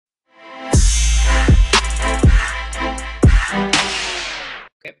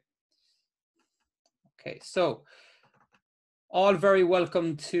Okay, so all very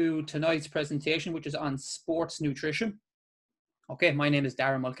welcome to tonight's presentation, which is on sports nutrition. Okay, my name is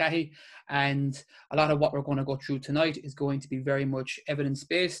Darren Mulcahy, and a lot of what we're going to go through tonight is going to be very much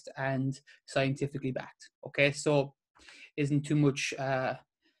evidence-based and scientifically backed. Okay, so isn't too much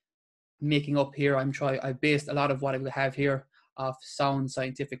making up here. I based a lot of what I have here off sound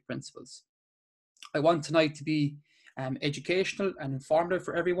scientific principles. I want tonight to be educational and informative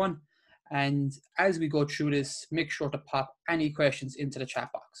for everyone. And as we go through this, make sure to pop any questions into the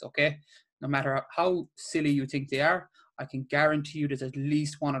chat box, okay? No matter how silly you think they are, I can guarantee you there's at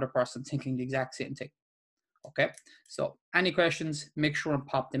least one other person thinking the exact same thing, okay? So any questions, make sure and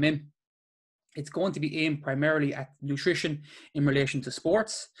pop them in. It's going to be aimed primarily at nutrition in relation to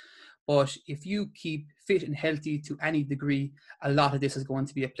sports, but if you keep fit and healthy to any degree, a lot of this is going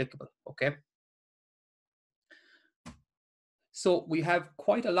to be applicable, okay? So we have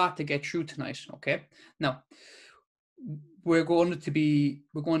quite a lot to get through tonight, okay? Now, we're going to be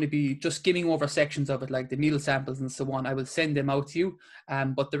just skimming over sections of it, like the meal samples and so on. I will send them out to you,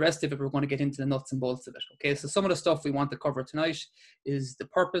 but the rest of it, we're going to get into the nuts and bolts of it, okay? So some of the stuff we want to cover tonight is the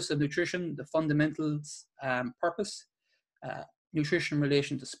purpose of nutrition, the fundamentals, purpose, nutrition in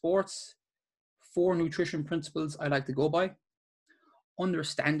relation to sports, 4 nutrition principles I like to go by,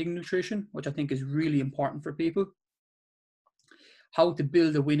 understanding nutrition, which I think is really important for people, how to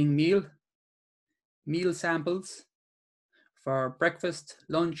build a winning meal, meal samples for breakfast,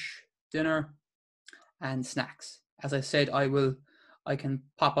 lunch, dinner, and snacks. As I said, I can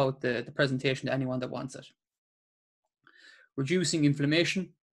pop out the presentation to anyone that wants it. Reducing inflammation,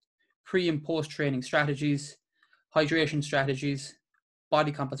 pre and post training strategies, hydration strategies,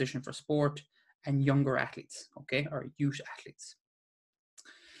 body composition for sport, and younger athletes, okay, or youth athletes.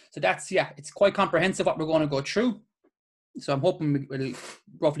 So that's, yeah, it's quite comprehensive what we're going to go through. So I'm hoping we'll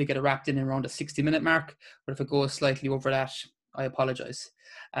roughly get it wrapped in around the 60-minute mark, but if it goes slightly over that, I apologize.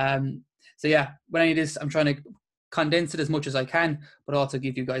 So yeah, when I do this, I'm trying to condense it as much as I can, but also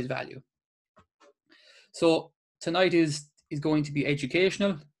give you guys value. So tonight is going to be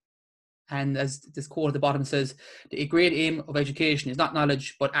educational. And as this quote at the bottom says, the great aim of education is not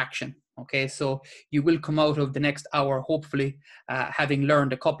knowledge, but action. Okay, so you will come out of the next hour, hopefully, having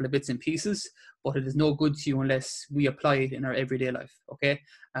learned a couple of bits and pieces, but it is no good to you unless we apply it in our everyday life. Okay,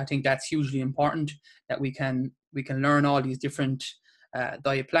 I think that's hugely important, that we can learn all these different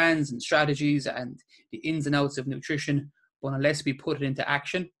diet plans and strategies and the ins and outs of nutrition, but unless we put it into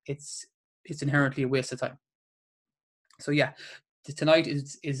action, it's inherently a waste of time. So yeah, tonight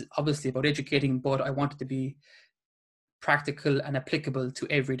is obviously about educating, but I want it to be practical and applicable to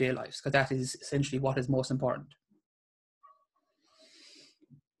everyday lives, because that is essentially what is most important.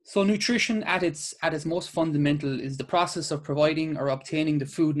 So nutrition at its most fundamental is the process of providing or obtaining the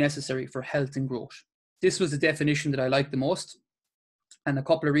food necessary for health and growth. This was the definition that I like the most, and a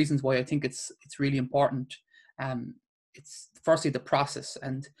couple of reasons why I think it's really important. It's firstly the process,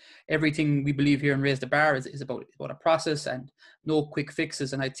 and everything we believe here in Raise the Bar is about a process and no quick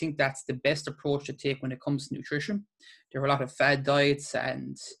fixes. And I think that's the best approach to take when it comes to nutrition. There are a lot of fad diets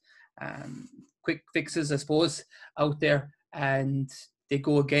and quick fixes, I suppose, out there, and they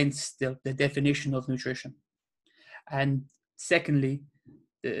go against the definition of nutrition. And secondly,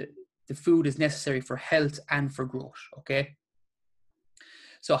 the food is necessary for health and for growth, okay?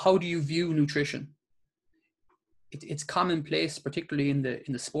 So how do you view nutrition? It's commonplace, particularly in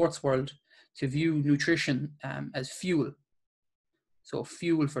the sports world, to view nutrition as fuel. So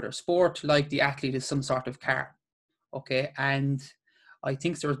fuel for their sport, like the athlete is some sort of car, okay? And I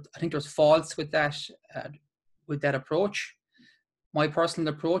think there's faults with that approach. My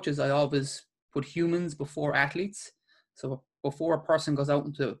personal approach is I always put humans before athletes. So before a person goes out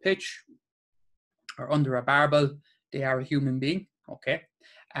into a pitch or under a barbell, they are a human being, okay?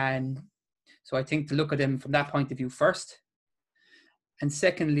 And so I think to look at them from that point of view first. And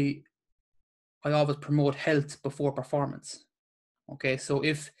secondly, I always promote health before performance. Okay, so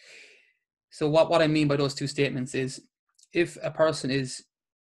what I mean by those two statements is, if a person is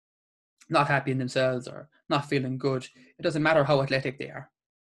not happy in themselves or not feeling good, it doesn't matter how athletic they are.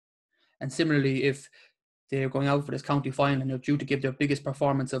 And similarly, if they're going out for this county final and they're due to give their biggest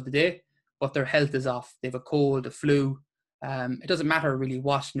performance of the day, but their health is off, they have a cold, a flu, it doesn't matter really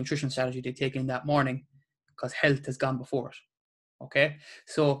what nutrition strategy they take in that morning, because health has gone before it. Okay,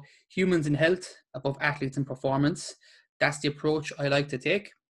 so humans in health above athletes in performance, that's the approach I like to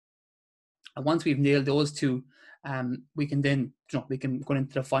take. And once we've nailed those two, we can then, we can go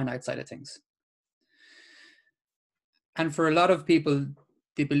into the finite side of things. And for a lot of people,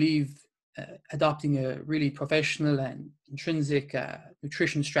 they believe adopting a really professional and intrinsic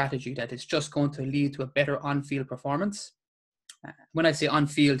nutrition strategy that is just going to lead to a better on-field performance. When I say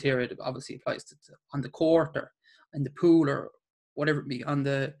on-field here, it obviously applies to on the court or in the pool or whatever it be, on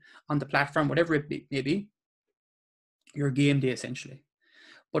the platform, whatever it may be, your game day essentially.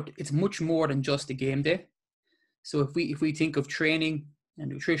 But it's much more than just a game day. So if we think of training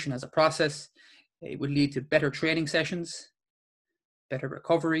and nutrition as a process, it would lead to better training sessions, better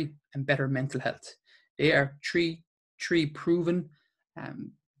recovery, and better mental health. They are three proven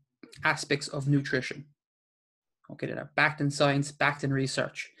aspects of nutrition. Okay, that are backed in science, backed in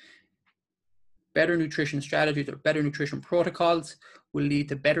research. Better nutrition strategies or better nutrition protocols will lead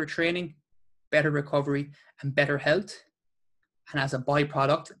to better training, better recovery, and better health. And as a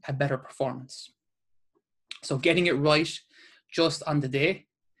byproduct, a better performance. So getting it right just on the day,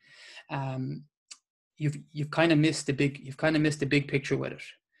 you've kind of missed the big picture with it.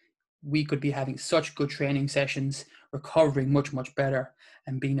 We could be having such good training sessions, recovering much better,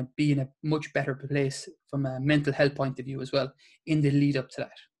 and being a much better place from a mental health point of view as well in the lead up to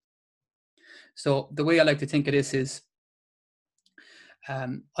that. So the way I like to think of this is,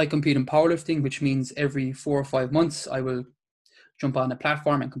 I compete in powerlifting, which means every 4 or 5 months I will jump on a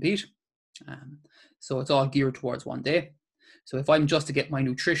platform and compete. So it's all geared towards one day. So if I'm just to get my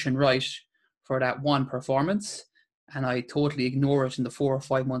nutrition right for that one performance, and I totally ignore it in the 4 or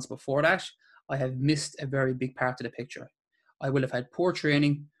 5 months before that, I have missed a very big part of the picture. I will have had poor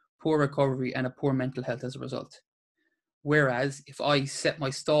training, poor recovery, and a poor mental health as a result. Whereas if I set my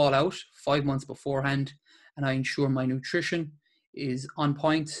stall out 5 months beforehand and I ensure my nutrition is on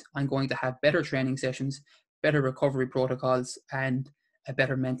point, I'm going to have better training sessions, better recovery protocols, and a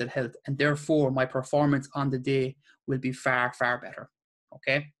better mental health. And therefore, my performance on the day will be far better.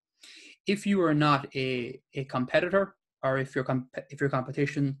 Okay. If you are not a competitor, or if your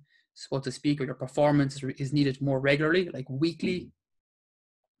competition, so to speak, or your performance is needed more regularly, like weekly,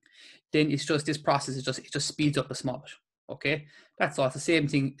 then it's just this process. It just speeds up a small bit. Okay, that's all. It's the same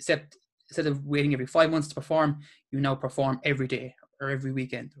thing, except instead of waiting every 5 months to perform, you now perform every day or every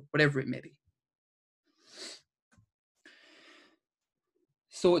weekend, or whatever it may be.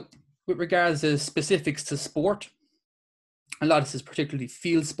 So, with regards to specifics to sport, a lot of this is particularly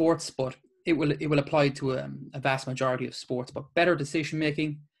field sports, but it will apply to a vast majority of sports. But better decision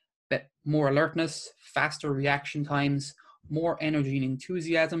making, more alertness, faster reaction times, more energy and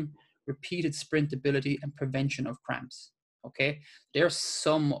enthusiasm, repeated sprint ability, and prevention of cramps. Okay, there's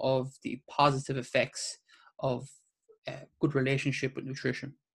some of the positive effects of a good relationship with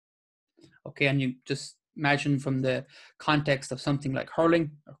nutrition. Okay, and you just imagine from the context of something like hurling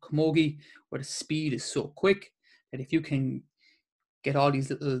or camogie, where the speed is so quick that if you can get all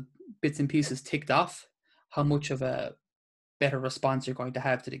these little bits and pieces ticked off, how much of a better response you're going to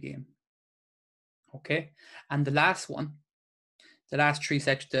have to the game. Okay, and the last 3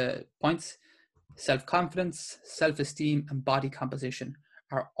 points, self-confidence, self-esteem, and body composition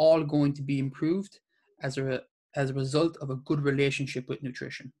are all going to be improved as a result of a good relationship with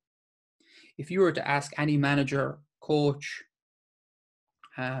nutrition. If you were to ask any manager, coach,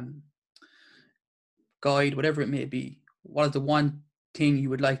 guide, whatever it may be, what is the one thing you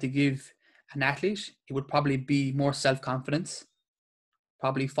would like to give an athlete? It would probably be more self-confidence,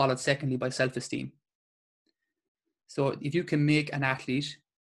 probably followed secondly by self-esteem. So if you can make an athlete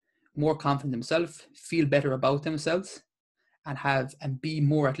more confident themselves, feel better about themselves, and be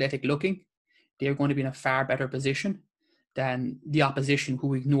more athletic looking, they're going to be in a far better position than the opposition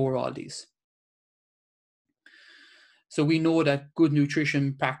who ignore all these. So we know that good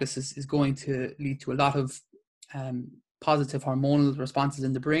nutrition practices is going to lead to a lot of positive hormonal responses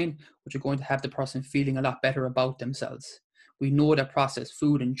in the brain, which are going to have the person feeling a lot better about themselves. We know that processed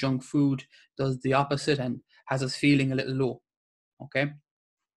food and junk food does the opposite and has us feeling a little low. Okay.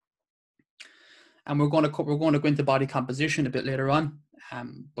 And we're going to go into body composition a bit later on,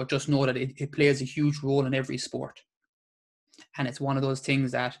 but just know that it plays a huge role in every sport. And it's one of those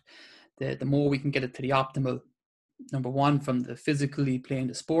things that the more we can get it to the optimal, number one, from the physically playing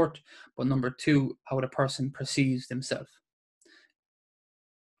the sport, but number two, how the person perceives themselves.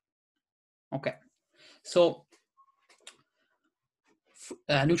 Okay, so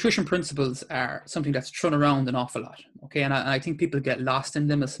nutrition principles are something that's thrown around an awful lot. Okay, and I think people get lost in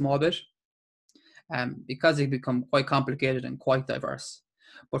them a small bit because they become quite complicated and quite diverse.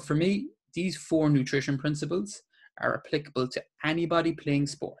 But for me, these 4 nutrition principles are applicable to anybody playing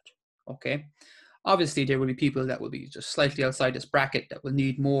sport. Okay. Obviously, there will be people that will be just slightly outside this bracket that will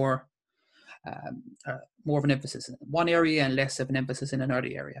need more of an emphasis in one area and less of an emphasis in another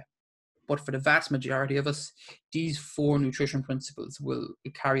area. But for the vast majority of us, these 4 nutrition principles will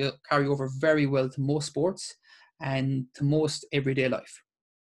carry over very well to most sports and to most everyday life.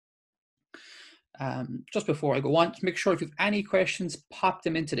 Just before I go on, make sure if you have any questions, pop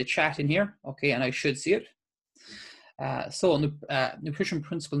them into the chat in here, okay, and I should see it. Nutrition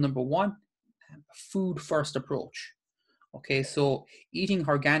principle number 1, food first approach. Okay, so eating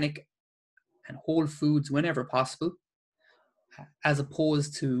organic and whole foods whenever possible, as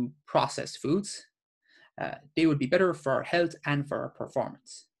opposed to processed foods. They would be better for our health and for our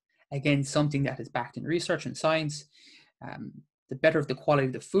performance. Again, something that is backed in research and science. The better the quality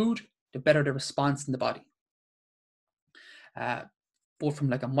of the food, the better the response in the body. Both from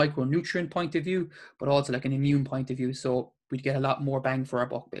like a micronutrient point of view, but also like an immune point of view. So we'd get a lot more bang for our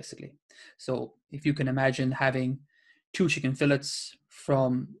buck, basically. So if you can imagine having 2 chicken fillets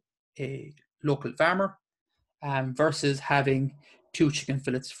from a local farmer versus having 2 chicken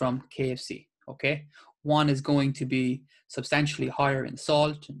fillets from KFC, okay? One is going to be substantially higher in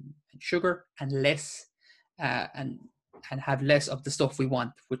salt and sugar and less, and have less of the stuff we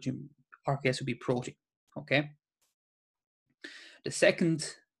want, which in our case would be protein, okay? The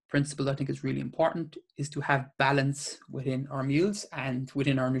second principle I think is really important is to have balance within our meals and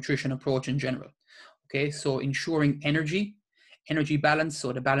within our nutrition approach in general. Okay, so ensuring energy balance,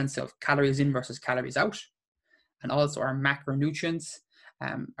 so the balance of calories in versus calories out, and also our macronutrients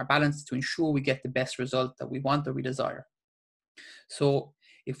are balanced to ensure we get the best result that we want or we desire. So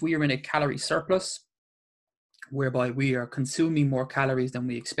if we are in a calorie surplus, whereby we are consuming more calories than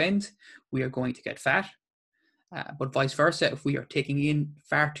we expend, we are going to get fat. But vice versa, if we are taking in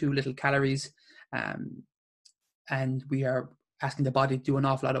far too little calories and we are asking the body to do an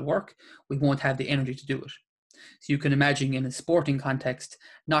awful lot of work, we won't have the energy to do it. So you can imagine in a sporting context,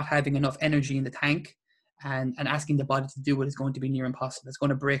 not having enough energy in the tank and asking the body to do it is going to be near impossible. It's going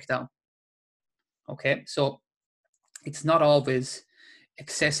to break down. Okay, so it's not always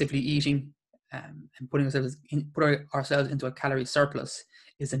excessively eating and putting ourselves into a calorie surplus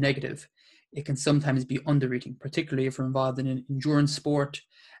is a negative. It can sometimes be under eating, particularly if we're involved in an endurance sport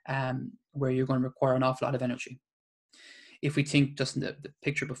where you're going to require an awful lot of energy. If we think just in the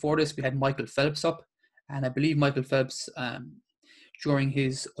picture before this, we had Michael Phelps up, and I believe Michael Phelps during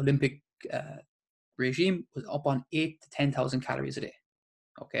his Olympic regime was up on 8,000 to 10,000 calories a day.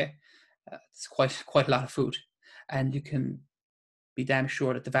 Okay, it's quite a lot of food, and you can be damn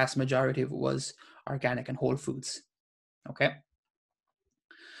sure that the vast majority of it was organic and whole foods. Okay.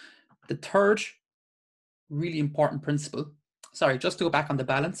 The third really important principle, just to go back on the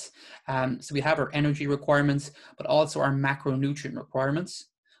balance. So we have our energy requirements, but also our macronutrient requirements,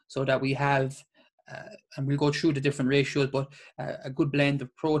 so that we have, and we'll go through the different ratios, but a good blend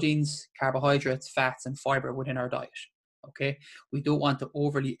of proteins, carbohydrates, fats, and fiber within our diet. Okay, we don't want to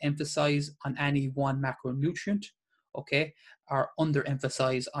overly emphasize on any one macronutrient, okay, or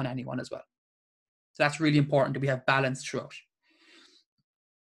underemphasize on any one as well. So that's really important that we have balance throughout.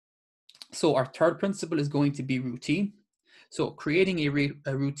 So our third principle is going to be routine. So creating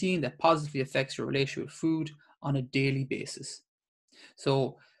a routine that positively affects your relationship with food on a daily basis.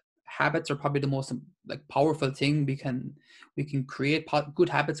 So habits are probably the most powerful thing we can create. Good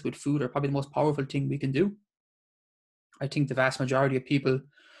habits with food are probably the most powerful thing we can do. I think the vast majority of people,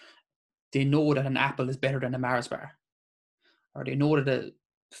 they know that an apple is better than a Mars bar, or they know that a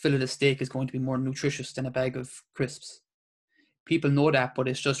fillet of steak is going to be more nutritious than a bag of crisps. People know that, but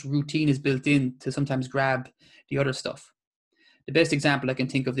it's just routine is built in to sometimes grab the other stuff. The best example I can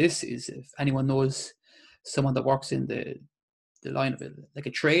think of this is if anyone knows someone that works in the line of it, like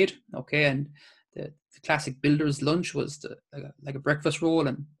a trade, okay, and the classic builder's lunch was like a breakfast roll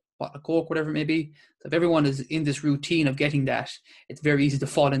and a bottle of Coke, whatever it may be. So if everyone is in this routine of getting that, it's very easy to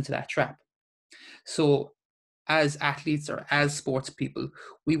fall into that trap. So as athletes or as sports people,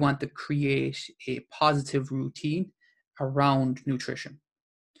 we want to create a positive routine around nutrition.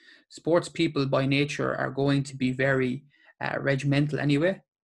 Sports people by nature are going to be very regimental anyway.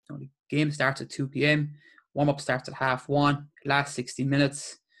 The game starts at 2 p.m, warm-up starts at 1:30, lasts 60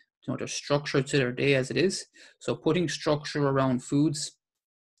 minutes. There's structure to their day as it is. So putting structure around foods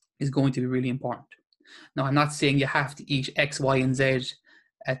is going to be really important. Now, I'm not saying you have to eat X, Y, and Z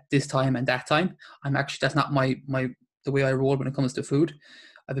at this time and that time. That's not the way I roll when it comes to food.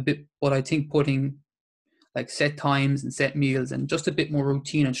 But I think putting like set times and set meals and just a bit more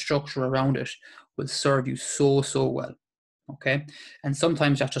routine and structure around it will serve you so well. Okay, and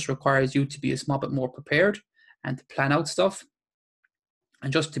sometimes that just requires you to be a small bit more prepared and to plan out stuff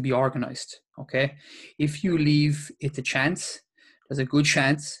and just to be organized. Okay, if you leave it to chance, there's a good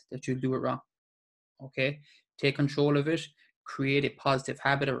chance that you'll do it wrong. Okay, take control of it, create a positive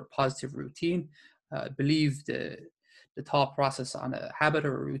habit or a positive routine. I believe the thought process on a habit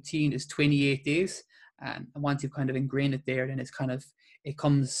or a routine is 28 days. And once you've kind of ingrained it there, then it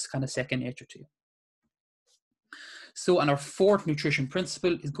comes kind of second nature to you. So, and our fourth nutrition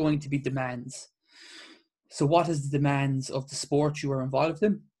principle is going to be demands. So what is the demands of the sport you are involved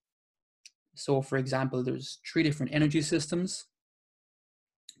in? So for example, there's 3 different energy systems.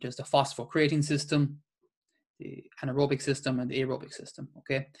 There's the phosphocreatine system, the anaerobic system, and the aerobic system,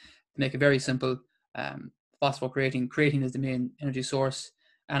 okay? To make it very simple, creatine is the main energy source,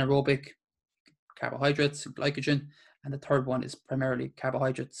 anaerobic, carbohydrates, glycogen, and the third one is primarily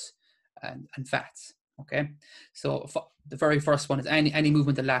carbohydrates and fats, okay? So the very first one is any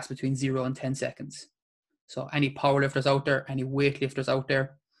movement that lasts between 0 and 10 seconds. So any powerlifters out there, any weightlifters out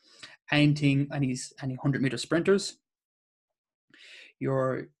there, any 100-meter sprinters,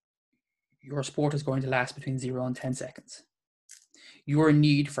 your sport is going to last between 0 and 10 seconds. Your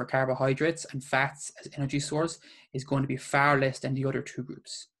need for carbohydrates and fats as energy source is going to be far less than the other 2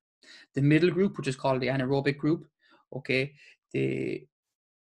 groups. The middle group, which is called the anaerobic group, okay, they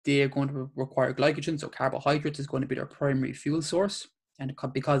are going to require glycogen, so carbohydrates is going to be their primary fuel source, and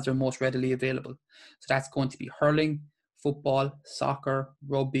because they're most readily available. So that's going to be hurling, football, soccer,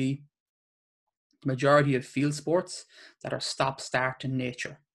 rugby, the majority of field sports that are stop-start in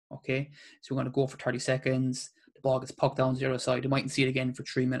nature, okay? So we're going to go for 30 seconds, the ball gets pucked down to the other side, you mightn't see it again for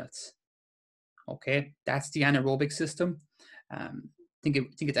 3 minutes, okay? That's the anaerobic system. I think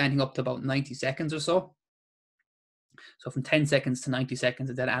it's anything up to about 90 seconds or so. So from 10 seconds to 90 seconds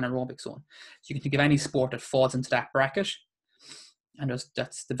is that anaerobic zone. So you can think of any sport that falls into that bracket, and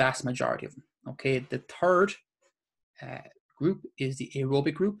that's the vast majority of them. Okay, the third group is the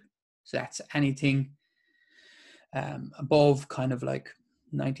aerobic group. So that's anything above kind of like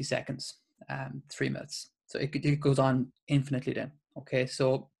 90 seconds, 3 minutes. So it goes on infinitely then. Okay,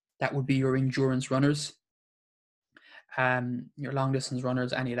 so that would be your endurance runners, your long distance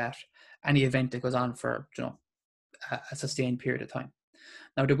runners, any of that, any event that goes on for, you know, a sustained period of time.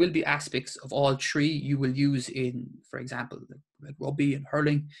 Now, there will be aspects of all 3 you will use in, for example, like rugby and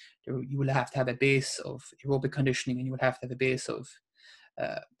hurling. You will have to have a base of aerobic conditioning, and you will have to have a base of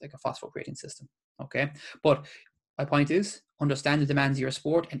like a phosphocreatine system, okay? But my point is, understand the demands of your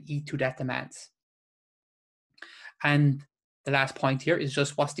sport and eat to that demands. And the last point here is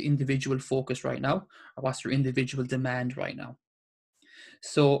just what's the individual focus right now, or what's your individual demand right now.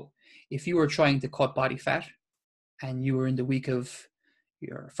 So if you were trying to cut body fat and you were in the week of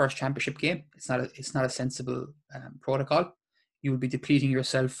your first championship game, it's not a sensible protocol. You will be depleting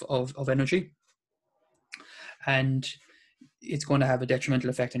yourself of energy, and it's going to have a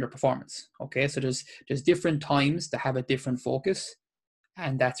detrimental effect on your performance. Okay, so there's different times to have a different focus,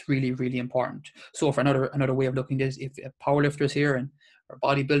 and that's really, really important. So for another way of looking at this, if powerlifters here or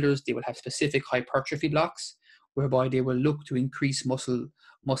bodybuilders, they will have specific hypertrophy blocks whereby they will look to increase muscle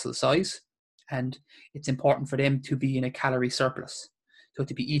size, and it's important for them to be in a calorie surplus. So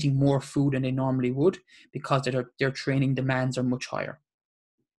to be eating more food than they normally would, because their training demands are much higher.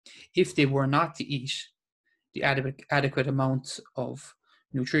 If they were not to eat the adequate amount of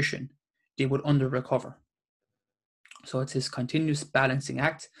nutrition, they would under-recover. So it's this continuous balancing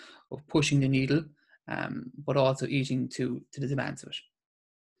act of pushing the needle, but also eating to the demands of it.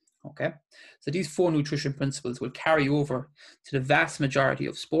 Okay, so these 4 nutrition principles will carry over to the vast majority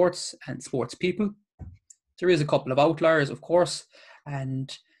of sports and sports people. There is a couple of outliers, of course,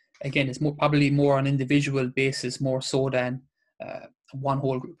 and again, it's probably more on individual basis, more so than one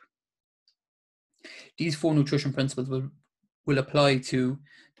whole group. These 4 nutrition principles will apply to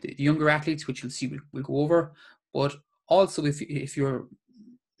the younger athletes, which you'll see we'll go over, but also if you're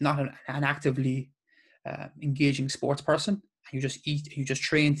not an actively engaging sports person, and you just eat, you just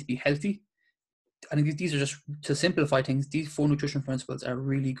train to be healthy, I think these are just, to simplify things, these 4 nutrition principles are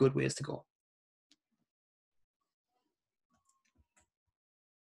really good ways to go.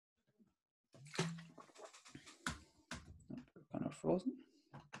 Kind of frozen.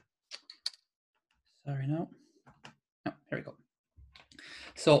 Sorry, no, here we go.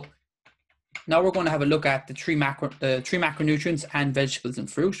 So now we're going to have a look at the three macronutrients and vegetables and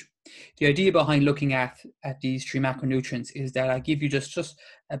fruit. The idea behind looking at these 3 macronutrients is that I give you just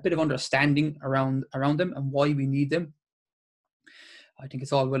a bit of understanding around them and why we need them. I think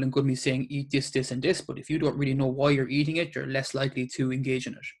it's all well and good me saying eat this, this, and this, but if you don't really know why you're eating it, you're less likely to engage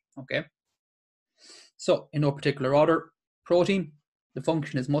in it, okay? So in no particular order, protein, the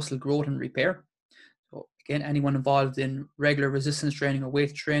function is muscle growth and repair. So again, anyone involved in regular resistance training or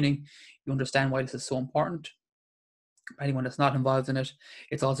weight training, you understand why this is so important. Anyone that's not involved in it,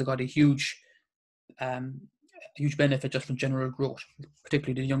 it's also got a huge huge benefit just from general growth,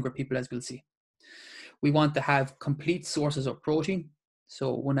 particularly the younger people, as we'll see. We want to have complete sources of protein.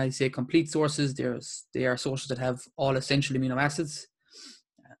 So when I say complete sources, they are sources that have all essential amino acids.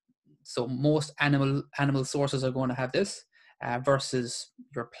 So most animal sources are going to have this versus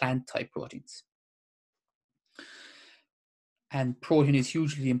your plant type proteins. And protein is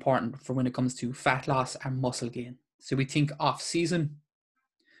hugely important for when it comes to fat loss and muscle gain. So we think off season,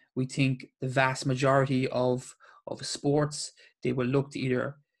 we think the vast majority of sports, they will look to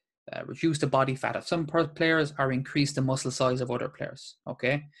either reduce the body fat of some players or increase the muscle size of other players.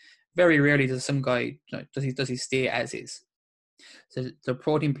 Okay, very rarely does some guy does he stay as is. So the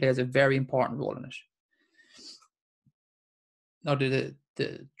protein plays a very important role in it. Now the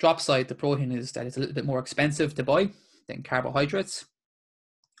drop side, the protein is that it's a little bit more expensive to buy than carbohydrates,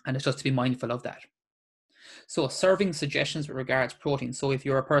 and it's just to be mindful of that. So serving suggestions with regards to protein. So if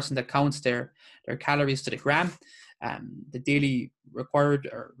you're a person that counts their calories to the gram, the daily required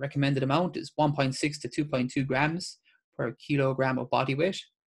or recommended amount is 1.6 to 2.2 grams per kilogram of body weight,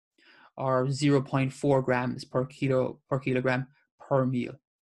 or 0.4 grams per kilogram per meal.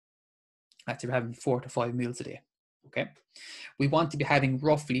 That's if you're having 4 to 5 meals a day. Okay, we want to be having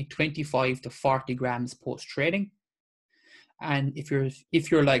roughly 25 to 40 grams post training. And if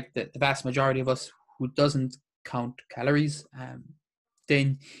you're like the vast majority of us who doesn't count calories,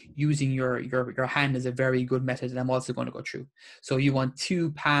 then using your hand is a very good method, and I'm also going to go through. So you want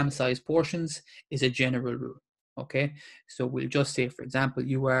 2 palm-sized portions is a general rule. Okay, so we'll just say, for example,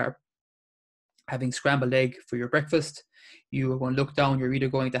 you are having scrambled egg for your breakfast. You are going to look down. You're either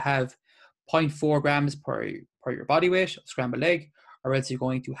going to have 0.4 grams per your body weight of scrambled egg, or else you're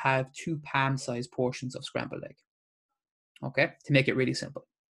going to have 2 palm-sized portions of scrambled egg. Okay, to make it really simple.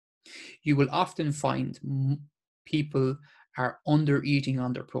 You will often find people are under eating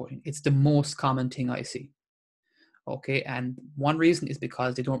on their protein. It's the most common thing I see. Okay, and one reason is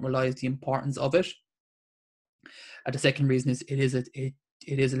because they don't realize the importance of it. The second reason is it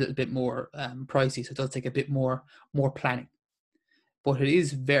is a little bit more pricey, so it does take a bit more planning. But it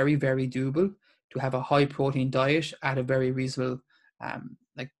is very, very doable to have a high protein diet at a very reasonable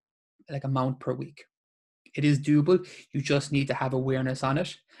like amount per week. It is doable. You just need to have awareness on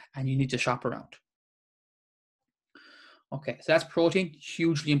it, and you need to shop around. Okay, so that's protein,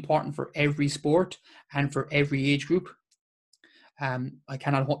 hugely important for every sport and for every age group. I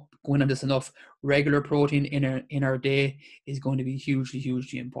cannot go in on this enough. Regular protein in our day is going to be hugely,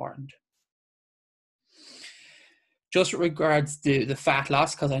 hugely important. Just regards the fat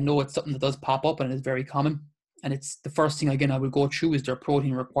loss, because I know it's something that does pop up and it's very common. And it's the first thing, again, I will go through is their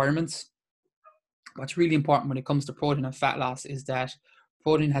protein requirements. What's really important when it comes to protein and fat loss is that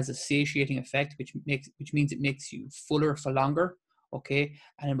protein has a satiating effect, which means it makes you fuller for longer, okay?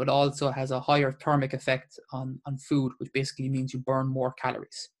 And it also has a higher thermic effect on food, which basically means you burn more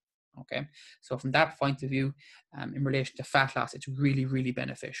calories, okay? So from that point of view, in relation to fat loss, it's really, really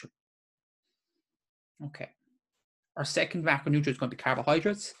beneficial. Okay. Our second macronutrient is going to be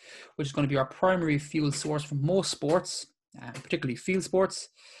carbohydrates, which is going to be our primary fuel source for most sports, particularly field sports,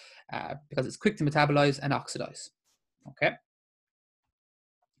 because it's quick to metabolize and oxidize. Okay.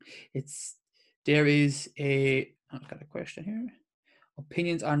 I've got a question here.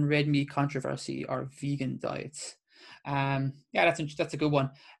 Opinions on red meat controversy or vegan diets. Yeah, that's a good one.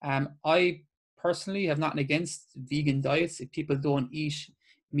 I personally have nothing against vegan diets if people don't eat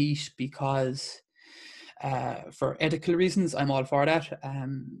meat because for ethical reasons, I'm all for that.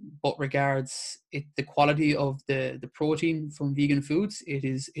 But regards the quality of the protein from vegan foods, it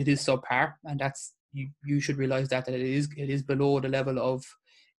is subpar, and that's you should realize that it is below the level of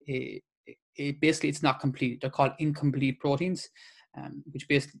basically it's not complete. They're called incomplete proteins, which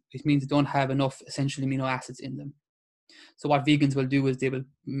means they don't have enough essential amino acids in them. So what vegans will do is they will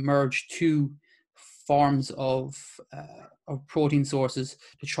merge 2 forms of protein sources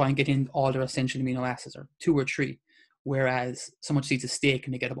to try and get in all their essential amino acids, or 2 or 3, whereas someone just eats a steak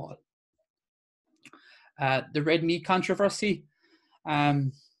and they get them all. The red meat controversy,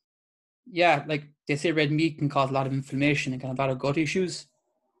 yeah, like they say red meat can cause a lot of inflammation and kind of a lot of gut issues.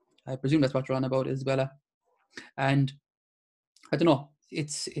 I presume that's what you're on about, Isabella. And I don't know,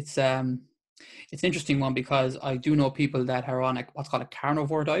 it's an interesting one, because I do know people that are on what's called a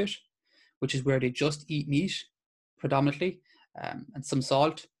carnivore diet, which is where they just eat meat predominantly, and some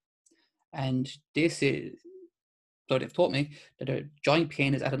salt. And they say, so they've told me that their joint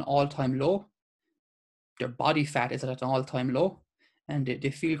pain is at an all-time low, their body fat is at an all-time low, and they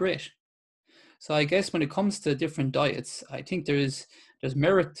feel great. So I guess when it comes to different diets, I think there's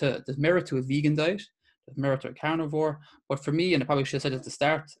merit to a vegan diet, there's merit to a carnivore. But for me, and I probably should have said at the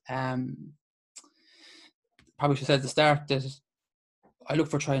start, probably should say at the start that I look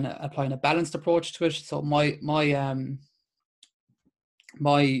for applying a balanced approach to it. So my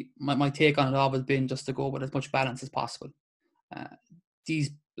take on it always been just to go with as much balance as possible.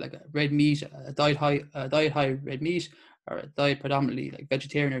 These like red meat, a diet high red meat, or a diet predominantly like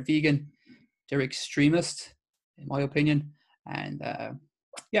vegetarian or vegan, they're extremist in my opinion. And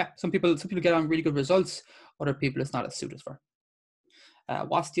yeah, some people get on really good results. Other people it's not as suited for.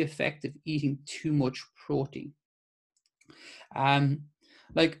 What's the effect of eating too much protein?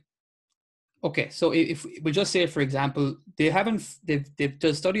 Like, okay, so if we'll just say, for example, they've done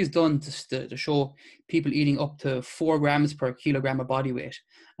studies done to show people eating up to 4 grams per kilogram of body weight,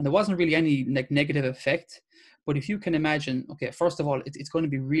 and there wasn't really any negative effect. But if you can imagine, okay, first of all, it's going to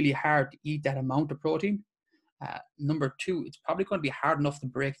be really hard to eat that amount of protein. Number two, it's probably going to be hard enough to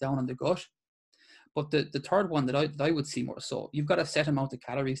break down in the gut. But the third one that I would see more so, you've got a set amount of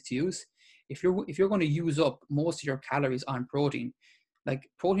calories to use. If you're going to use up most of your calories on protein, like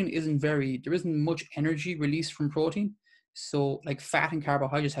protein there isn't much energy released from protein. So like fat and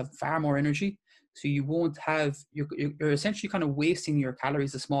carbohydrates have far more energy. So you won't have, you're essentially kind of wasting your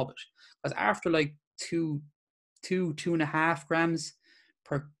calories a small bit. Because after like 2.5 grams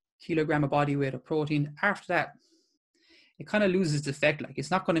per kilogram of body weight of protein, after that, it kind of loses its effect. Like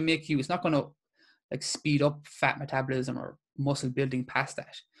it's not going to like speed up fat metabolism or muscle building past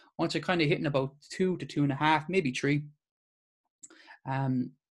that. Once you're kind of hitting about 2 to 2.5, maybe 3,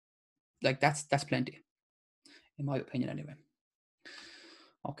 like that's plenty, in my opinion anyway.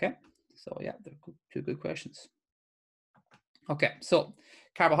 Okay, so yeah, they're two good questions. Okay, so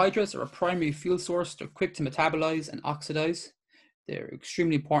carbohydrates are a primary fuel source. They're quick to metabolize and oxidize. They're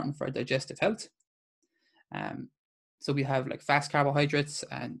extremely important for digestive health. So we have like fast carbohydrates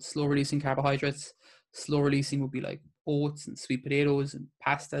and slow releasing carbohydrates. Slow releasing would be like oats and sweet potatoes and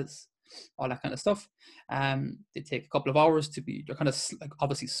pastas, all that kind of stuff. They take a couple of hours they're kind of like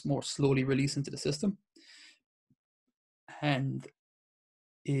obviously more slowly released into the system. And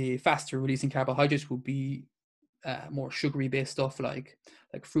a faster releasing carbohydrates would be more sugary based stuff like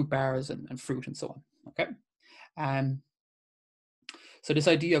fruit bars and fruit and so on. Okay. So this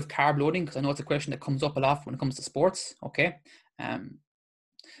idea of carb loading, because I know it's a question that comes up a lot when it comes to sports. Okay.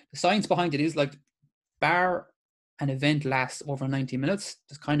 The science behind it is like bar an event lasts over 90 minutes,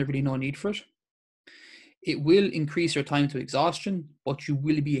 there's kind of really no need for it. It will increase your time to exhaustion, but you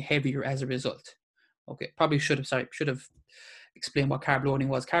will be heavier as a result. Okay, probably should have explained what carb loading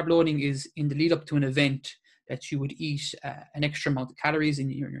was. Carb loading is in the lead up to an event that you would eat an extra amount of calories in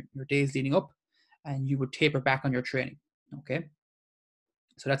your days leading up, and you would taper back on your training. Okay,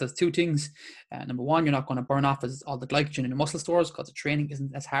 so that does two things. Number one, you're not going to burn off all the glycogen in the muscle stores because the training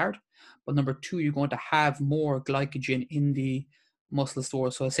isn't as hard. But number two, you're going to have more glycogen in the muscle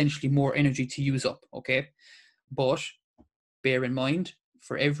stores, so essentially more energy to use up. Okay, but bear in mind,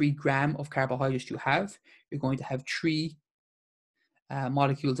 for every gram of carbohydrates you have, you're going to have 3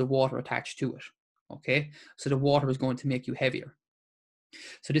 molecules of water attached to it. Okay, so the water is going to make you heavier.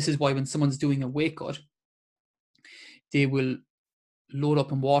 So this is why when someone's doing a weight cut, they will load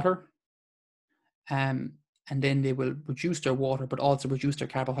up in water, and then they will reduce their water, but also reduce their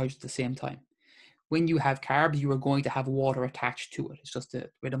carbohydrates at the same time. When you have carbs, you are going to have water attached to it. It's just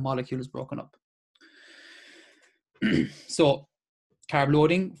where the molecule is broken up. So carb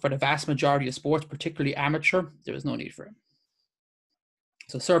loading, for the vast majority of sports, particularly amateur, there is no need for it.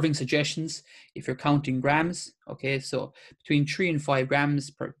 So serving suggestions, if you're counting grams, okay, so between 3 and 5 grams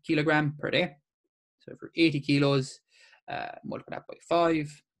per kilogram per day. So for 80 kilos, multiply that by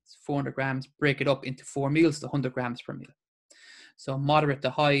 5, it's 400 grams, break it up into 4 meals to 100 grams per meal. So moderate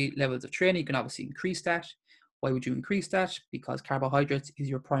to high levels of training, you can obviously increase that. Why would you increase that? Because carbohydrates is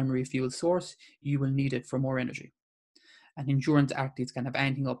your primary fuel source. You will need it for more energy. And endurance athletes can have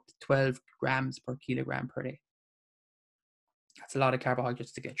anything up to 12 grams per kilogram per day. That's a lot of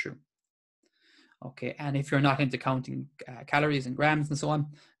carbohydrates to get through. Okay, and if you're not into counting calories and grams and so on,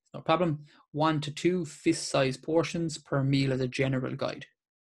 no problem. 1 to 2 fist-sized portions per meal as a general guide.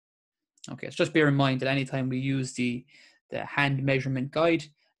 Okay, so just bear in mind that anytime we use the hand measurement guide,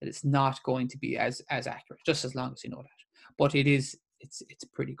 that it's not going to be as accurate, just as long as you know that. But it's a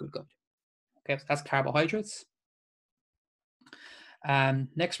pretty good guide. Okay, so that's carbohydrates.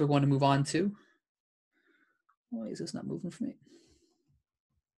 Next, we're going to move on to, why is this not moving for me?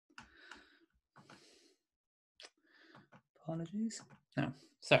 Apologies. No,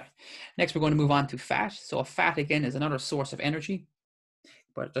 sorry. Next, we're going to move on to fat. So fat, again, is another source of energy,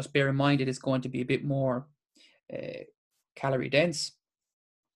 but just bear in mind it is going to be a bit more calorie dense.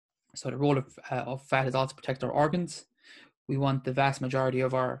 So the role of fat is also to protect our organs. We want the vast majority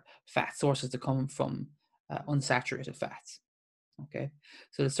of our fat sources to come from unsaturated fats. Okay,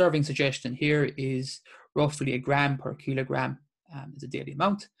 so the serving suggestion here is roughly 1 gram per kilogram is a daily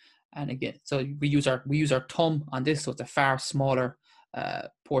amount. And again, so we use our thumb on this, so it's a far smaller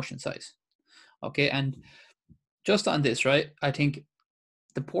portion size. Okay, and just on this, right, I think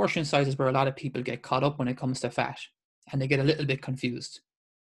the portion size is where a lot of people get caught up when it comes to fat, and they get a little bit confused.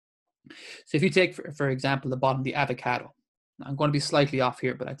 So if you take, for example, the bottom, the avocado, I'm going to be slightly off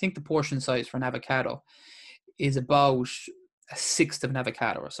here, but I think the portion size for an avocado is about 1/6 of an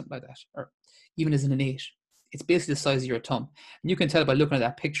avocado or something like that, or even as in an 8. It's basically the size of your thumb. And you can tell by looking at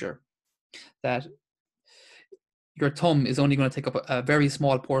that picture that your thumb is only going to take up a very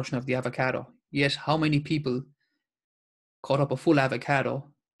small portion of the avocado. Yet how many people cut up a full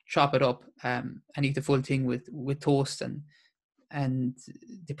avocado, chop it up, and eat the full thing with toast, and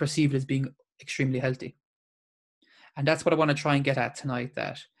they perceive it as being extremely healthy. And that's what I want to try and get at tonight,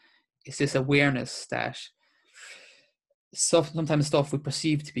 that it's this awareness that sometimes stuff we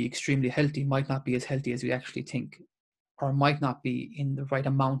perceive to be extremely healthy might not be as healthy as we actually think, or might not be in the right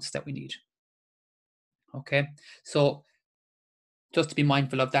amounts that we need. Okay, so just to be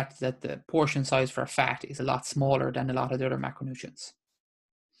mindful of that the portion size for fat is a lot smaller than a lot of the other macronutrients.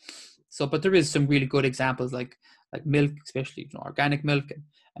 So, but there is some really good examples like milk, especially organic milk,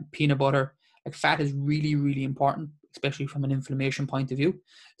 and peanut butter. Like fat is really, really important, especially from an inflammation point of view.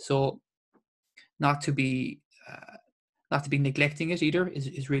 So, not to be neglecting it either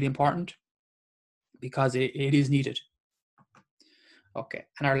is really important, because it is needed. Okay,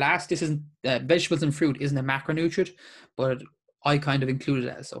 and our last, this isn't vegetables and fruit isn't a macronutrient, but I kind of include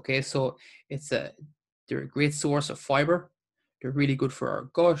it as, okay, so they're a great source of fiber. They're really good for our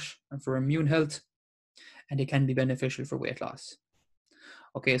gut and for immune health, and they can be beneficial for weight loss.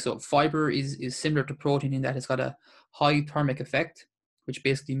 Okay, so fiber is similar to protein in that it's got a high thermic effect, which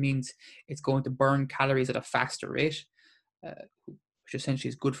basically means it's going to burn calories at a faster rate, which essentially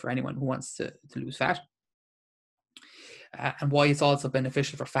is good for anyone who wants to lose fat. And why it's also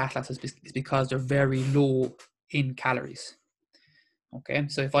beneficial for fat loss is because they're very low in calories. Okay,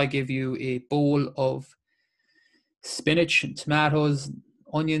 so if I give you a bowl of spinach and tomatoes and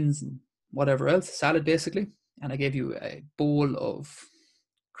onions and whatever else, salad basically, and I gave you a bowl of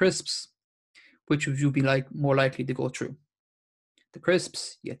crisps, which would you be more likely to go through? The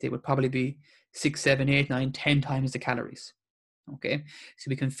crisps, yet they would probably be 6, 7, 8, 9, 10 times the calories. Okay, so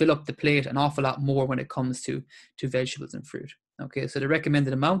we can fill up the plate an awful lot more when it comes to vegetables and fruit. Okay, so the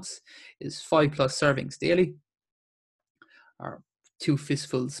recommended amounts is 5+ servings daily, or 2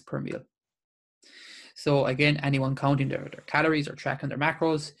 fistfuls per meal. So again, anyone counting their calories or tracking their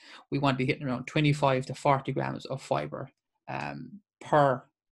macros, we want to be hitting around 25 to 40 grams of fiber per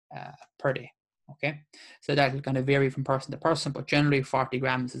day. Okay, so that will kind of vary from person to person, but generally 40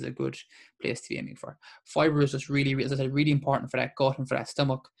 grams is a good place to be aiming for. Fiber is just really, as I said, really important for that gut and for that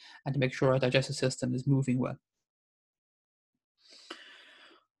stomach, and to make sure our digestive system is moving well.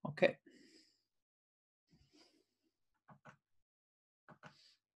 Okay.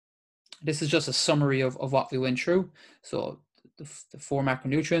 This is just a summary of what we went through. So the 4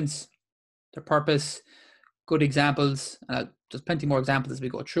 macronutrients, their purpose, good examples, and there's plenty more examples as we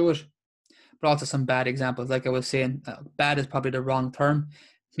go through it, but also some bad examples. Like I was saying, bad is probably the wrong term,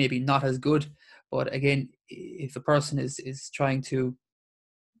 maybe not as good, but again, if a person is trying to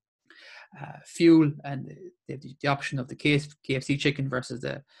fuel, and they have the option of the KFC chicken versus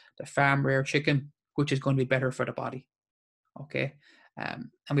the farm rare chicken, which is going to be better for the body. Okay,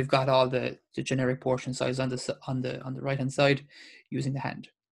 and we've got all the generic portion size on the right hand side using the hand.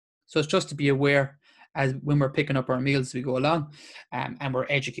 So it's just to be aware as when we're picking up our meals as we go along, and we're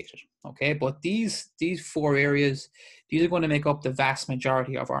educated. Okay, but these 4 areas, these are going to make up the vast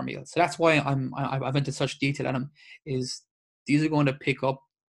majority of our meals. So that's why I've into such detail on them. Is these are going to pick up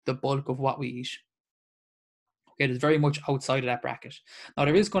the bulk of what we eat. Okay, it's very much outside of that bracket. Now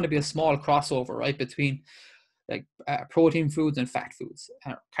there is going to be a small crossover, right, between like protein foods and fat foods,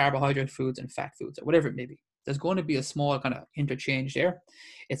 carbohydrate foods and fat foods, or whatever it may be. There's going to be a small kind of interchange there.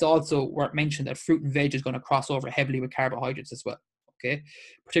 It's also worth mentioning that fruit and veg is going to cross over heavily with carbohydrates as well. Okay,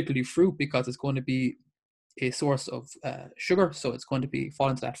 particularly fruit, because it's going to be a source of sugar, so it's going to be fall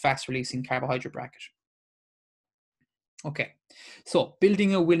into that fast-releasing carbohydrate bracket. Okay, so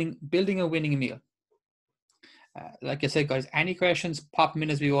building a winning meal. Like I said, guys, any questions, pop them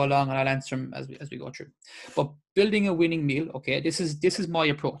in as we go along, and I'll answer them as we go through. But building a winning meal, okay, this is my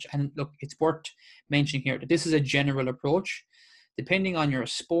approach. And look, it's worth mentioning here that this is a general approach. Depending on your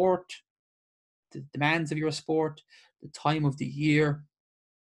sport, the demands of your sport, the time of the year,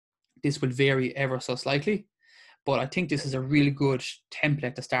 this will vary ever so slightly. but I think this is a really good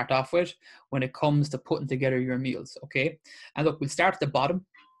template to start off with when it comes to putting together your meals, okay? And look, we'll start at the bottom,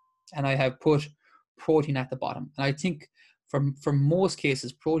 and I have put protein at the bottom. And I think for most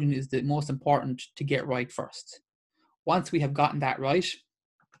cases, protein is the most important to get right first. Once we have gotten that right,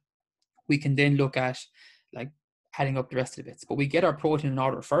 we can then look at like adding up the rest of the bits. But we get our protein in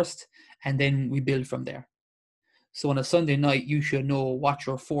order first, and then we build from there. So on a Sunday night, you should know what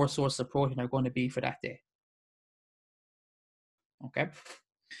your 4 sources of protein are going to be for that day. Okay.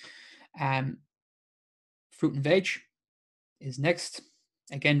 Fruit and veg is next.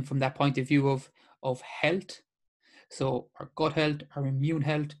 Again, from that point of view of health. So our gut health, our immune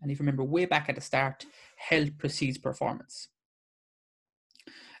health, and if you remember way back at the start, health precedes performance.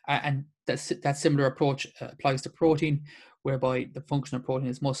 And that similar approach applies to protein, whereby the function of protein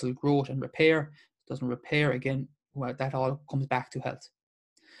is muscle growth and repair. It doesn't repair, again, well, that all comes back to health.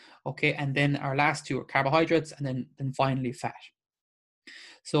 Okay, and then our last two are carbohydrates, and then finally fat.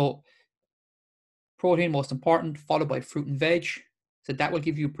 So protein, most important, followed by fruit and veg. So that will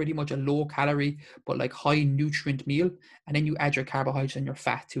give you pretty much a low calorie, but like high nutrient meal. And then you add your carbohydrates and your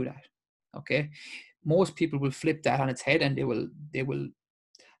fat to that. Okay. Most people will flip that on its head, and they will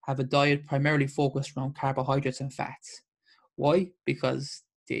have a diet primarily focused around carbohydrates and fats. Why? Because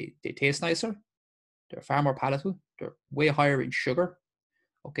they taste nicer. They're far more palatable. They're way higher in sugar.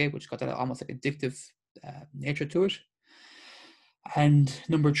 Okay. Which got that almost like addictive nature to it. And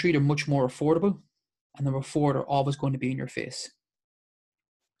number 3, they're much more affordable. And number 4, they're always going to be in your face.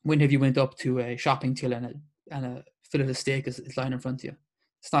 When have you went up to a shopping till and a fillet of steak is lying in front of you?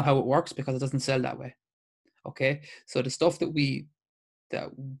 It's not how it works, because it doesn't sell that way. Okay, so the stuff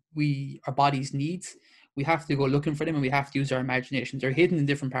that our bodies needs, we have to go looking for them, and we have to use our imagination. They're hidden in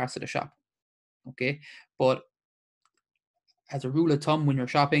different parts of the shop. Okay, but as a rule of thumb, when you're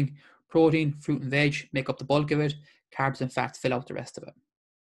shopping, protein, fruit and veg make up the bulk of it. Carbs and fats fill out the rest of it.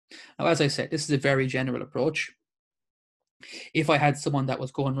 Now, as I said, this is a very general approach. If I had someone that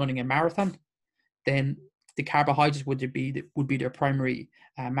was going running a marathon, then the carbohydrates would be their primary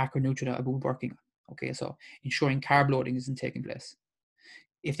macronutrient I would be working on. Okay, so ensuring carb loading isn't taking place.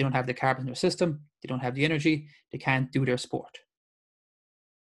 If they don't have the carbs in their system, they don't have the energy, they can't do their sport.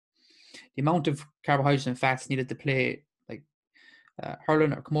 The amount of carbohydrates and fats needed to play like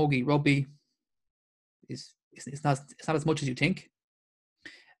hurling or camogie, rugby is not as much as you think.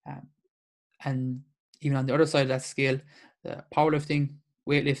 And even on the other side of that scale, powerlifting,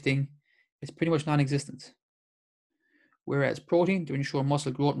 weightlifting is pretty much non-existent. Whereas protein to ensure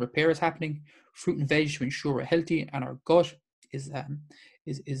muscle growth and repair is happening, fruit and veg to ensure we're healthy and our gut is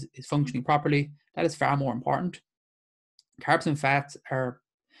functioning properly, that is far more important. Carbs and fats are,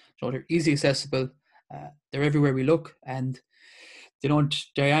 they're easily accessible, they're everywhere we look, and they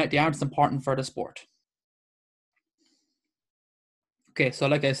aren't as important for the sport. Okay, so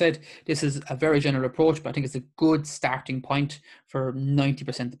like I said, this is a very general approach, but I think it's a good starting point for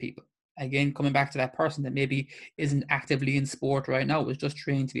 90% of people. Again, coming back to that person that maybe isn't actively in sport right now, is just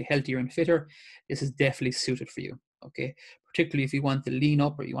training to be healthier and fitter, this is definitely suited for you. Okay, particularly if you want to lean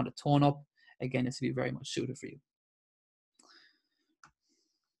up or you want to tone up, again, this will be very much suited for you.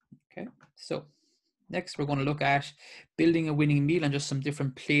 Okay, so next we're going to look at building a winning meal and just some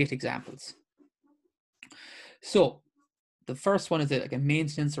different plate examples. So the first one is like a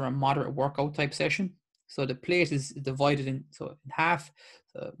maintenance or a moderate workout type session. So the plate is divided in half.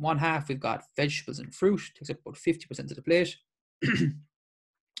 So one half we've got vegetables and fruit, takes up about 50% of the plate.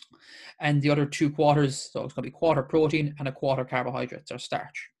 And the other 2 quarters, so it's going to be quarter protein and a quarter carbohydrates or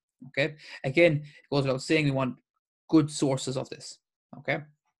starch. Okay. Again, it goes without saying we want good sources of this. Okay.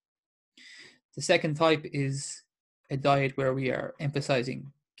 The second type is a diet where we are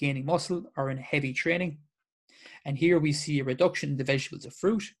emphasizing gaining muscle or in heavy training. And here we see a reduction in the vegetables and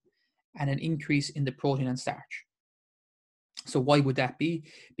fruit and an increase in the protein and starch. So why would that be?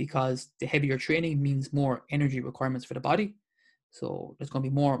 Because the heavier training means more energy requirements for the body. So there's going to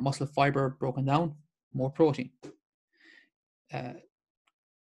be more muscle fiber broken down, more protein. The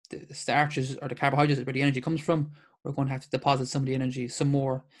starches or the carbohydrates where the energy comes from, we're going to have to deposit some of the energy, some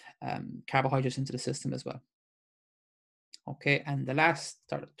more carbohydrates into the system as well. Okay, and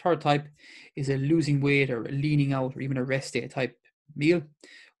the third type is a losing weight or a leaning out or even a rest day type meal,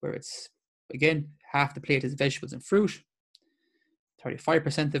 where it's, again, half the plate is vegetables and fruit,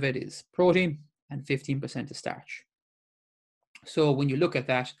 35% of it is protein, and 15% is starch. So when you look at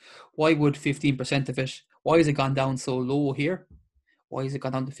that, why would 15% of it, why has it gone down so low here? Why has it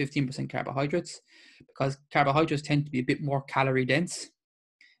gone down to 15% carbohydrates? Because carbohydrates tend to be a bit more calorie dense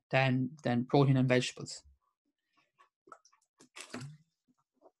than protein and vegetables.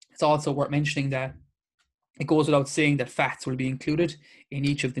 It's also worth mentioning that It goes without saying that fats will be included in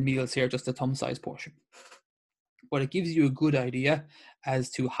each of the meals here, just a thumb-sized portion. But it gives you a good idea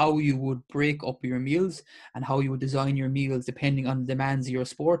as to how you would break up your meals and how you would design your meals depending on the demands of your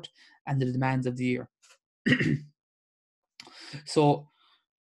sport and the demands of the year. So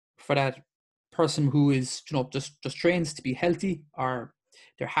for that person who is, just trains to be healthy, or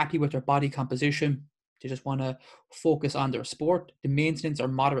they're happy with their body composition, they just want to focus on their sport, the maintenance or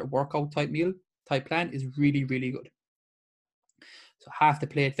moderate workout type plan is really, really good. So half the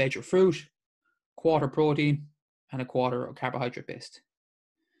plate veg or fruit, quarter protein, and a quarter carbohydrate based.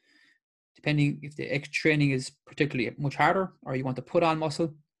 Depending if the extra training is particularly much harder or you want to put on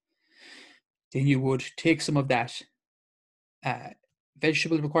muscle, then you would take some of that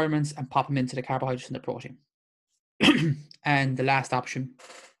vegetable requirements and pop them into the carbohydrates and the protein. And the last option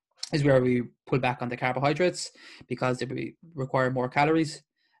is where we pull back on the carbohydrates because they require more calories,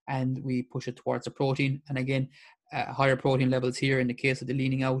 and we push it towards the protein. And again, higher protein levels here in the case of the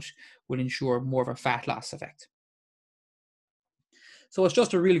leaning out will ensure more of a fat loss effect. So it's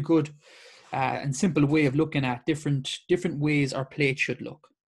just a really good and simple way of looking at different ways our plate should look.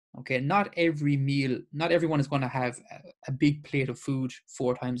 Okay, not every meal, not everyone is going to have a big plate of food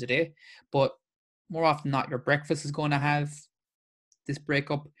 4 times a day, but more often than not, your breakfast is going to have this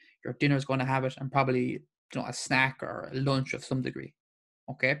breakup, your dinner is going to have it, and probably a snack or a lunch of some degree.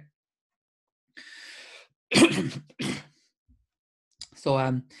 Okay.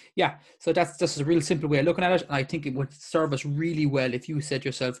 So yeah, so that's just a real simple way of looking at it, and I think it would serve us really well if you said to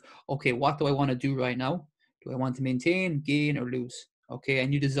yourself, okay, what do I want to do right now? Do I want to maintain, gain, or lose? Okay,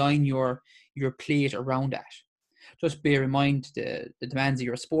 and you design your plate around that. Just bear in mind the demands of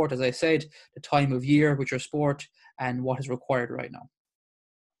your sport, as I said, the time of year with your sport, and what is required right now.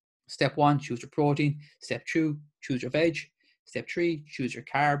 Step 1, choose your protein. Step 2, choose your veg. Step 3, choose your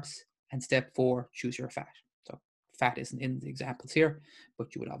carbs. And step 4, choose your fat. So fat isn't in the examples here,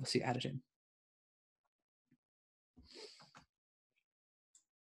 but you would obviously add it in.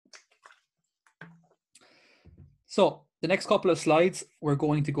 So the next couple of slides, we're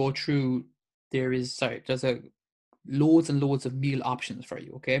going to go through, there's loads and loads of meal options for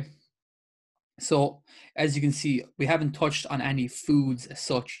you, okay? So as you can see, we haven't touched on any foods as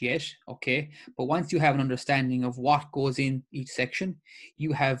such yet, okay? But once you have an understanding of what goes in each section,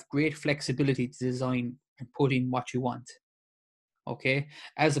 you have great flexibility to design and put in what you want, okay?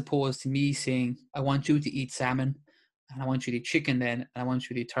 As opposed to me saying, I want you to eat salmon, and I want you to eat chicken then, and I want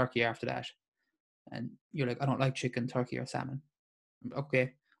you to eat turkey after that. And you're like, I don't like chicken, turkey, or salmon.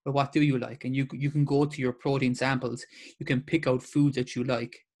 Okay, well, what do you like? And you can go to your protein samples. You can pick out foods that you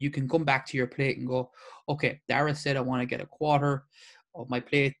like. You can come back to your plate and go, okay, Dara said I want to get a quarter of my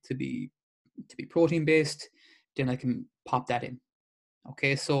plate to be protein based. Then I can pop that in.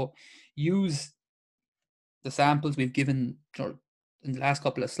 Okay, so use the samples we've given in the last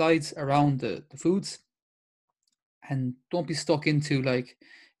couple of slides around the foods, and don't be stuck into like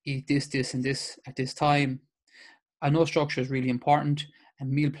eat this and this at this time. I know structure is really important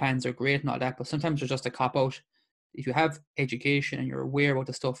and meal plans are great and all that, but sometimes they're just a cop out. If you have education and you're aware about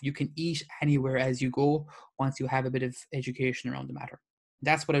the stuff, you can eat anywhere as you go once you have a bit of education around the matter.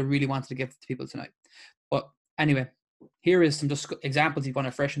 That's what I really wanted to give to people tonight. But anyway, here is some just examples if you want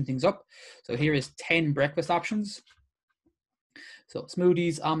to freshen things up. So here is 10 breakfast options. So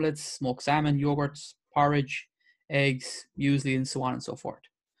smoothies, omelets, smoked salmon, yogurts, porridge, eggs, muesli, and so on and so forth.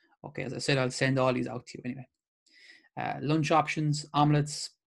 Okay, as I said, I'll send all these out to you anyway. Lunch options, omelets,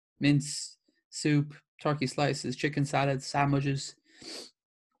 mince, soup, turkey slices, chicken salads, sandwiches,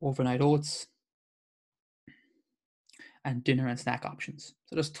 overnight oats, and dinner and snack options.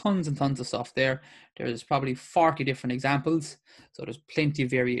 So there's tons and tons of stuff there. There's probably 40 different examples. So there's plenty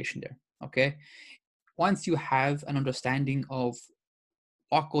of variation there, okay? Once you have an understanding of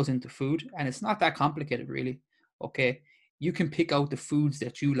what goes into food, and it's not that complicated really, okay, you can pick out the foods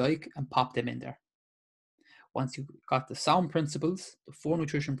that you like and pop them in there. Once you've got the sound principles, the 4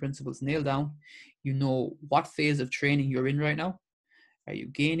 nutrition principles nailed down, you know what phase of training you're in right now. Are you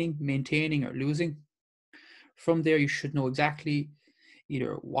gaining, maintaining, or losing? From there, you should know exactly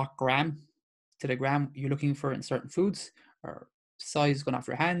either what gram to the gram you're looking for in certain foods, or size going off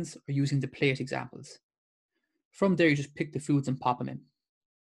your hands, or using the plate examples. From there, you just pick the foods and pop them in.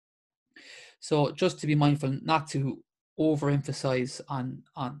 So just to be mindful not to overemphasize on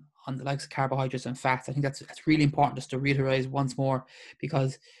the likes of carbohydrates and fats. I think that's really important just to reiterate once more,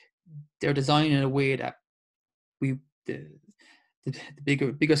 because they're designed in a way that the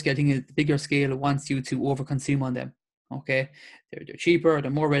bigger scale wants you to overconsume on them. Okay, they're cheaper, they're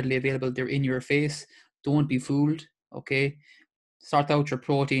more readily available, they're in your face. Don't be fooled. Okay, Start out your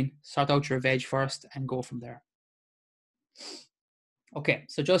protein, start out your veg first, and go from there. Okay,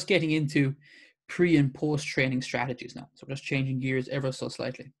 so just getting into pre and post training strategies now. So we're just changing gears ever so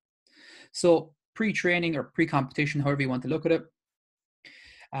slightly. So pre-training or pre-competition, however you want to look at it,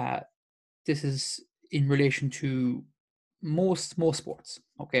 this is in relation to most sports.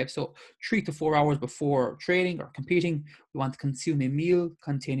 Okay, so 3 to 4 hours before training or competing, we want to consume a meal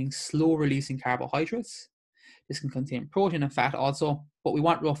containing slow releasing carbohydrates. This can contain protein and fat also, but we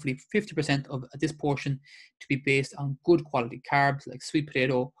want roughly 50% of this portion to be based on good quality carbs like sweet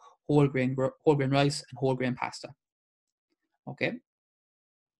potato, whole grain rice, and whole grain pasta. Okay.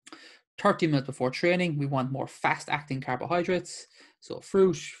 30 minutes before training, we want more fast-acting carbohydrates, so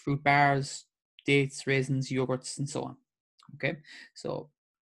fruit bars, dates, raisins, yogurts, and so on. Okay, so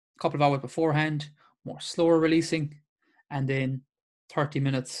a couple of hours beforehand, more slower releasing, and then 30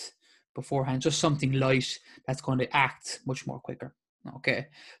 minutes beforehand, just something light that's going to act much more quicker. Okay,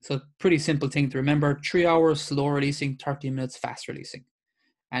 so pretty simple thing to remember: 3 hours slow releasing, 30 minutes fast releasing.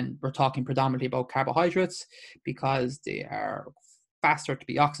 And we're talking predominantly about carbohydrates because they are faster to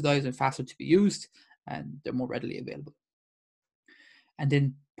be oxidized and faster to be used, and they're more readily available. And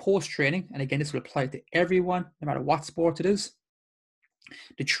then post-training, and again, this will apply to everyone, no matter what sport it is,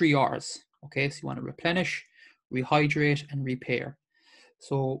 the 3 R's. Okay, so you want to replenish, rehydrate, and repair.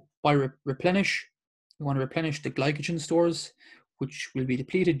 So by replenish, we want to replenish the glycogen stores, which will be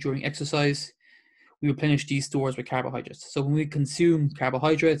depleted during exercise. We replenish these stores with carbohydrates. So when we consume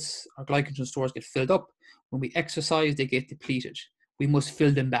carbohydrates, our glycogen stores get filled up. When we exercise, they get depleted. We must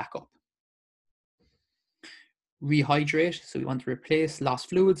fill them back up. Rehydrate, so we want to replace lost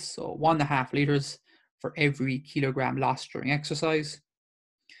fluids, so 1.5 liters for every kilogram lost during exercise.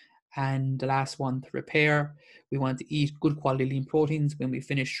 And the last one, to repair, we want to eat good quality lean proteins when we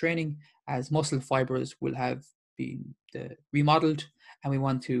finish training, as muscle fibers will have been remodeled, and we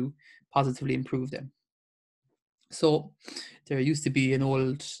want to positively improve them. So there used to be an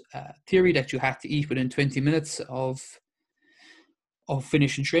old theory that you had to eat within 20 minutes of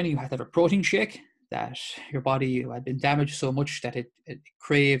finishing training. You had to have a protein shake, that your body had been damaged so much that it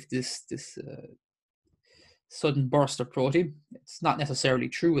craved this sudden burst of protein. It's not necessarily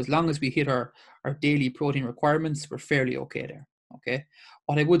true. As long as we hit our daily protein requirements, we're fairly okay there. Okay.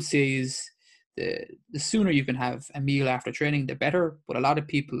 What I would say is the sooner you can have a meal after training, the better. But a lot of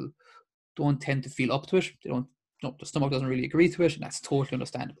people don't tend to feel up to it. The stomach doesn't really agree to it, and that's totally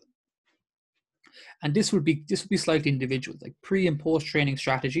understandable. And this would be slightly individual, like pre and post training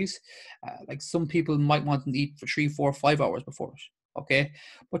strategies. Like some people might want to eat for 3, 4, 5 hours before it. Okay,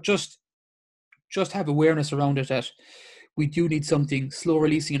 but just have awareness around it, that we do need something slow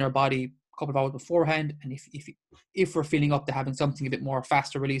releasing in our body a couple of hours beforehand. And if we're feeling up to having something a bit more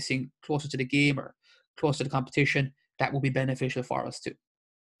faster releasing closer to the game or closer to the competition, that will be beneficial for us too.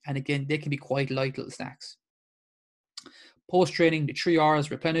 And again, they can be quite light little snacks. Post training, the 3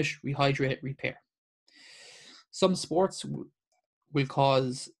 R's: replenish, rehydrate, repair. Some sports will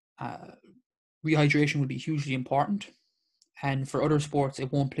cause rehydration will be hugely important, and for other sports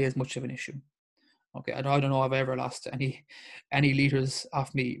it won't play as much of an issue. Okay, I don't know if I've ever lost any liters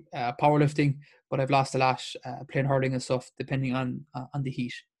off me powerlifting, but I've lost a lot playing hurling and stuff, depending on the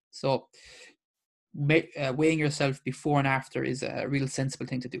heat. So weighing yourself before and after is a real sensible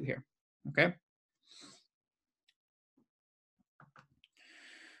thing to do here. Okay.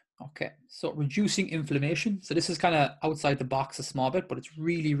 Okay, so reducing inflammation. So this is kind of outside the box a small bit, but it's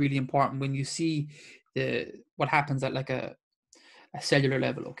really, really important when you see what happens at like a cellular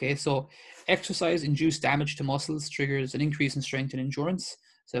level. Okay, so exercise-induced damage to muscles triggers an increase in strength and endurance.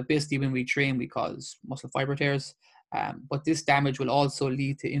 So basically, when we train, we cause muscle fiber tears, but this damage will also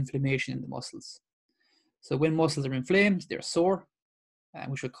lead to inflammation in the muscles. So when muscles are inflamed, they're sore,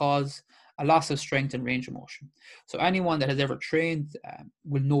 which will cause a loss of strength and range of motion. So anyone that has ever trained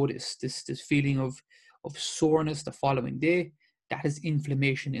will notice this feeling of soreness the following day. That is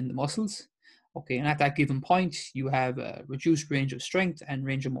inflammation in the muscles. Okay, and at that given point, you have a reduced range of strength and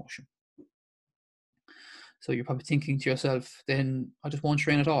range of motion. So you're probably thinking to yourself, then I just won't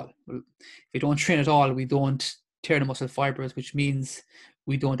train at all. Well, if we don't train at all, we don't tear the muscle fibers, which means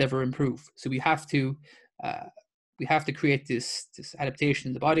we don't ever improve. So we have to create this adaptation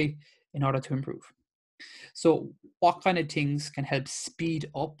in the body in order to improve. So what kind of things can help speed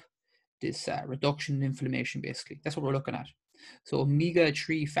up this reduction in inflammation? Basically, that's what we're looking at. So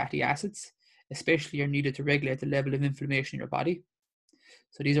omega-3 fatty acids especially are needed to regulate the level of inflammation in your body.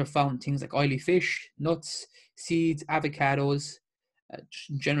 So these are found in things like oily fish, nuts, seeds, avocados,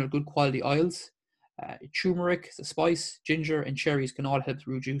 general good quality oils. Turmeric, the spice, ginger, and cherries can all help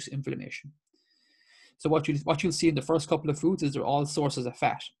to reduce inflammation. So what you'll see in the first couple of foods is they're all sources of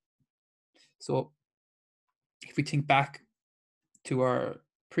fat. So if we think back to our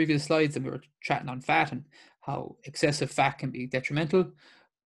previous slides and we were chatting on fat and how excessive fat can be detrimental,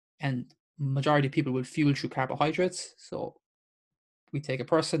 and majority of people will fuel through carbohydrates. So we take a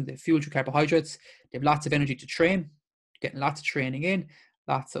person, they fuel through carbohydrates, they have lots of energy to train, getting lots of training in,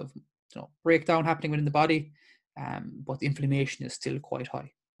 lots of breakdown happening within the body, but the inflammation is still quite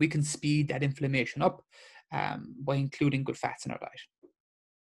high. We can speed that inflammation up by including good fats in our diet.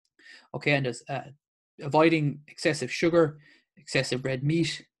 Okay, and there's avoiding excessive sugar, excessive red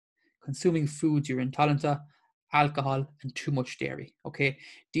meat, consuming foods you're intolerant to, alcohol, and too much dairy. Okay,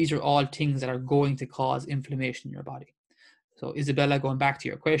 these are all things that are going to cause inflammation in your body. So Isabella, going back to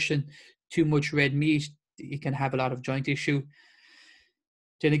your question, too much red meat, you can have a lot of joint issue.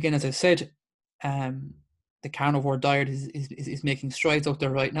 Then again, as I said, the carnivore diet is making strides out there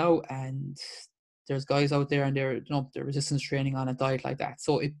right now, and there's guys out there and they're resistance training on a diet like that.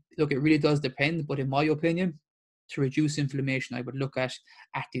 So it really does depend, but in my opinion, to reduce inflammation, I would look at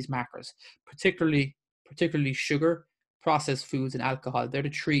these markers, particularly sugar, processed foods, and alcohol. They're the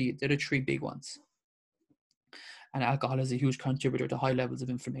three big ones. And alcohol is a huge contributor to high levels of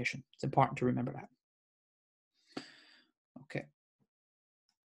inflammation. It's important to remember that.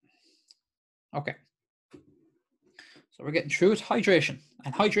 Okay. So we're getting through it. Hydration.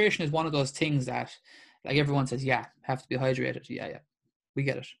 And hydration is one of those things that, like, everyone says, yeah, have to be hydrated. Yeah, we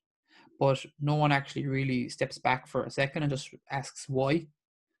get it. But no one actually really steps back for a second and just asks why.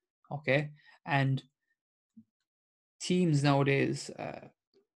 Okay. And teams nowadays,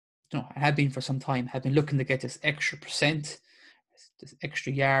 have been for some time, have been looking to get this extra percent, this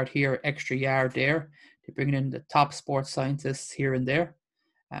extra yard here, extra yard there. They're bringing in the top sports scientists here and there.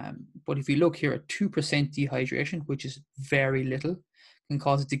 But if you look here at 2% dehydration, which is very little, can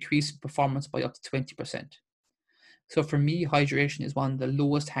cause a decrease in performance by up to 20%. So for me, hydration is one of the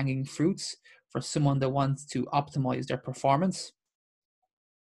lowest hanging fruits for someone that wants to optimize their performance.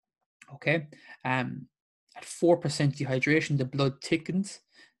 Okay. At 4% dehydration, the blood thickens.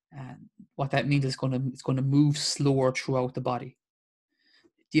 And what that means is it's going to move slower throughout the body.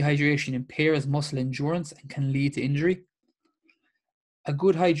 Dehydration impairs muscle endurance and can lead to injury. A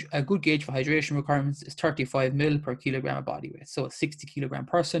good gauge for hydration requirements is 35 ml per kilogram of body weight. So a 60 kilogram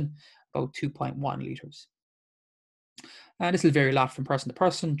person, about 2.1 liters. And this will vary a lot from person to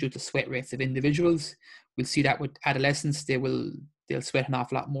person due to sweat rates of individuals. We'll see that with adolescents, they'll sweat an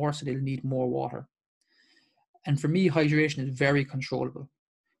awful lot more, so they'll need more water. And for me, hydration is very controllable.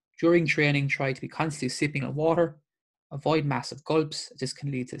 During training, try to be constantly sipping on water. Avoid massive gulps. This can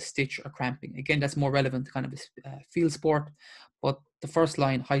lead to stitch or cramping. Again, that's more relevant to kind of a field sport. But the first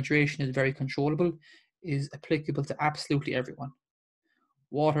line, hydration is very controllable, is applicable to absolutely everyone.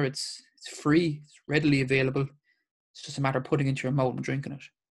 Water, it's free, it's readily available. It's just a matter of putting it into your mouth and drinking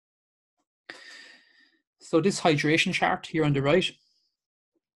it. So this hydration chart here on the right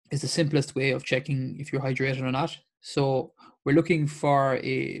is the simplest way of checking if you're hydrated or not. So we're looking for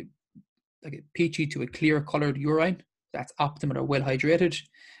a peachy to a clear colored urine. That's optimal or well hydrated.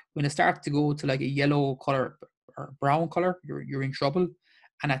 When it starts to go to like a yellow color or brown color, you're in trouble.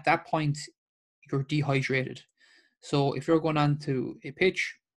 And at that point, you're dehydrated. So if you're going on to a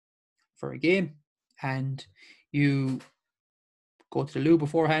pitch for a game and you go to the loo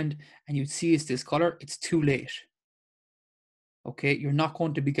beforehand and you see it's this color, it's too late. Okay, you're not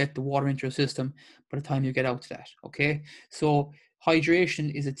going to get the water into your system by the time you get out to that. Okay, so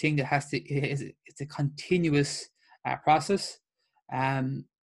hydration is a thing that it's a continuous process.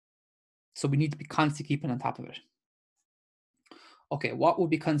 So we need to be constantly keeping on top of it. Okay, what would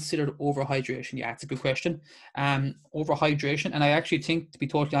be considered overhydration? Yeah, it's a good question. Overhydration, and I actually think, to be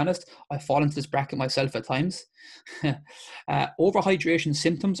totally honest, I fall into this bracket myself at times. Overhydration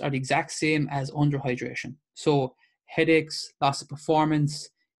symptoms are the exact same as underhydration. So headaches, loss of performance,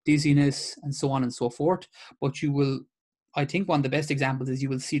 dizziness, and so on and so forth. But you will, I think one of the best examples is you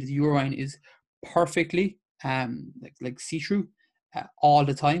will see that the urine is perfectly like see-through all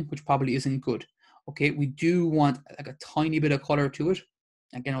the time, which probably isn't good. Okay, we do want like a tiny bit of color to it.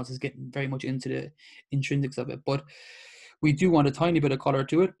 Again, this is getting very much into the intrinsics of it, but we do want a tiny bit of color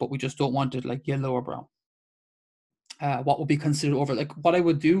to it, but we just don't want it like yellow or brown. What would be considered over? Like what I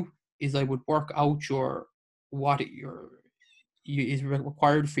would do is I would work out is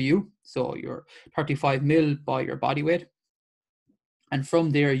required for you. So your 35 ml by your body weight. And from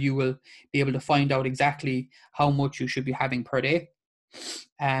there, you will be able to find out exactly how much you should be having per day.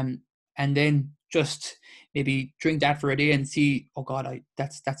 And then just maybe drink that for a day and see, oh God,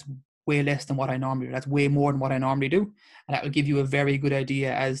 that's way less than what I normally do. That's way more than what I normally do. And that will give you a very good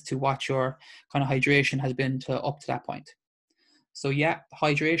idea as to what your kind of hydration has been up to that point. So yeah,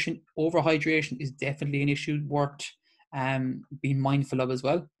 hydration, overhydration is definitely an issue worth being mindful of as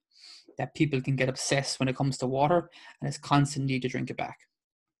well. That people can get obsessed when it comes to water and it's constant need to drink it back.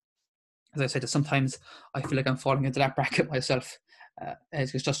 As I said, sometimes I feel like I'm falling into that bracket myself.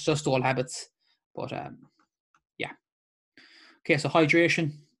 It's just all habits. But yeah. Okay, so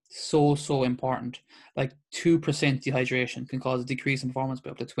hydration, so important. Like 2% dehydration can cause a decrease in performance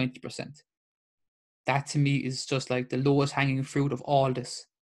by up to 20%. That to me is just like the lowest hanging fruit of all this.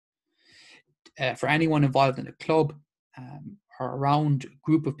 For anyone involved in a club or around a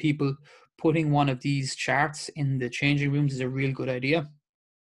group of people, putting one of these charts in the changing rooms is a real good idea.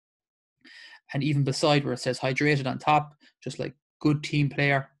 And even beside where it says hydrated on top, just like good team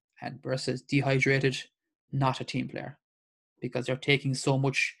player, and where it says dehydrated, not a team player, because they're taking so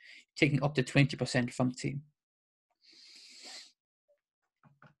much, taking up to 20% from the team.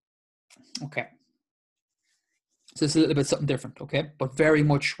 Okay. So it's a little bit something different, okay? But very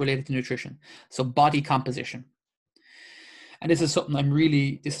much related to nutrition. So body composition. And this is something I'm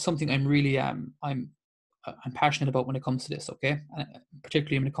really I'm passionate about when it comes to this, okay?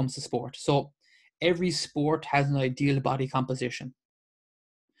 Particularly when it comes to sport. So every sport has an ideal body composition.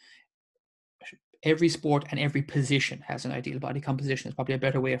 Every sport and every position has an ideal body composition. Is probably a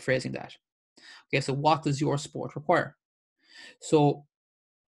better way of phrasing that. Okay, so what does your sport require? So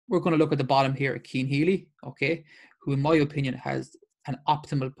we're going to look at the bottom here at Cian Healy, okay, who in my opinion has an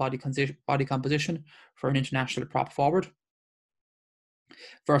optimal body composition for an international prop forward,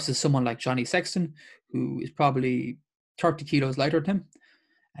 versus someone like Johnny Sexton, who is probably 30 kilos lighter than him,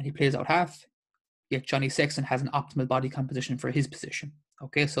 and he plays out half, yet Johnny Sexton has an optimal body composition for his position.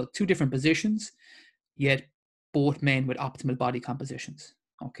 Okay, so two different positions, yet both men with optimal body compositions.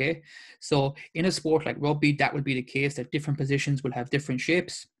 Okay, so in a sport like rugby, that will be the case, that different positions will have different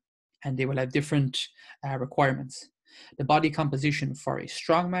shapes and they will have different requirements. The body composition for a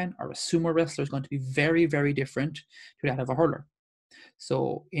strongman or a sumo wrestler is going to be very, very different to that of a hurler.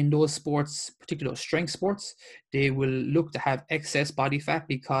 So in those sports, particularly strength sports, they will look to have excess body fat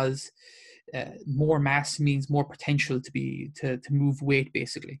because more mass means more potential to move weight,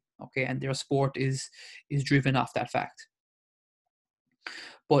 basically. Okay, and their sport is driven off that fact.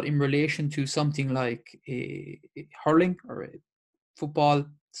 But in relation to something like a hurling or a football,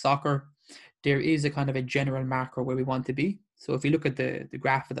 soccer, there is a kind of a general marker where we want to be. So if you look at the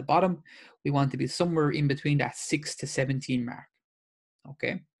graph at the bottom, we want to be somewhere in between that 6 to 17 mark.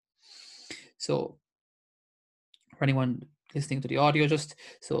 Okay. So for anyone listening to the audio,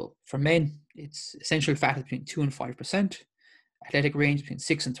 so for men, it's essential fat is between 2 and 5%, athletic range between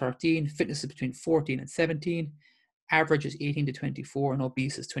 6 and 13, fitness is between 14 and 17, average is 18 to 24, and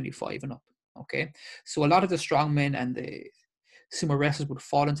obese is 25 and up. Okay. So a lot of the strong men and the sumo wrestlers would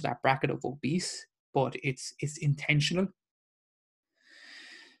fall into that bracket of obese, but it's intentional.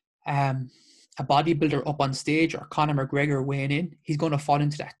 A bodybuilder up on stage or Conor McGregor weighing in, he's going to fall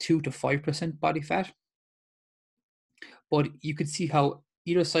into that 2 to 5% body fat. But you could see how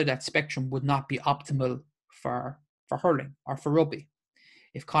either side of that spectrum would not be optimal for hurling or for rugby.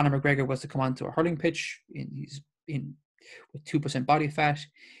 If Conor McGregor was to come onto a hurling pitch with 2% body fat,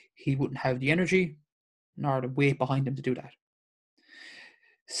 he wouldn't have the energy nor the weight behind him to do that.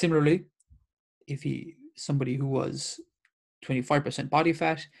 Similarly, if somebody who was 25% body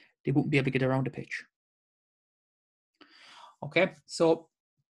fat, they wouldn't be able to get around the pitch. Okay, so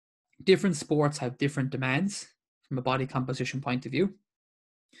different sports have different demands from a body composition point of view.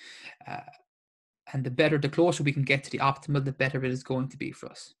 And the closer we can get to the optimal, the better it is going to be for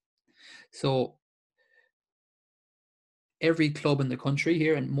us. So every club in the country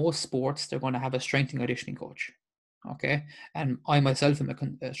here, in most sports, they're going to have a strength and conditioning coach. Okay, and I myself am a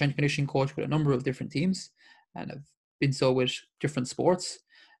strength and conditioning coach with a number of different teams, and I've been so with different sports.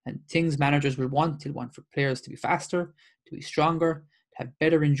 And things managers will want for players to be faster, to be stronger, to have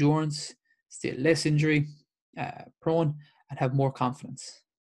better endurance, stay less injury prone, and have more confidence.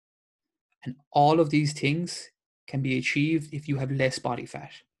 And all of these things can be achieved if you have less body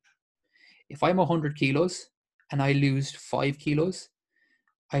fat. If I'm 100 kilos and I lose 5 kilos,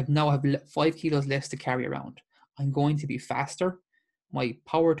 I now have 5 kilos less to carry around. I'm going to be faster. My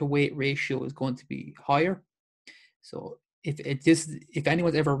power to weight ratio is going to be higher. So if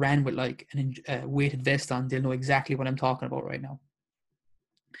anyone's ever ran with like a weighted vest on, they'll know exactly what I'm talking about right now.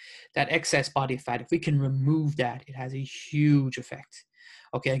 That excess body fat, if we can remove that, it has a huge effect.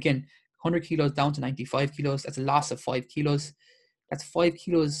 Okay, again, 100 kilos down to 95 kilos, that's a loss of 5 kilos. That's 5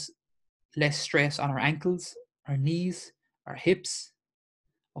 kilos less stress on our ankles, our knees, our hips,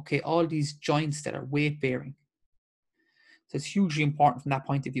 Okay, all these joints that are weight bearing. So it's hugely important from that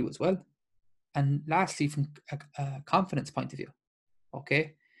point of view as well. And lastly, from a confidence point of view,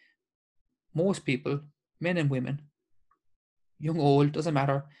 okay, most people, men and women, young, old, doesn't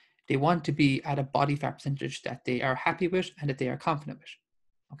matter, they want to be at a body fat percentage that they are happy with and that they are confident with.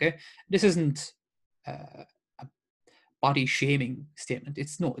 Okay, this isn't a body shaming statement.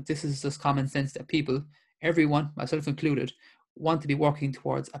 This is just common sense that people, everyone, myself included, want to be working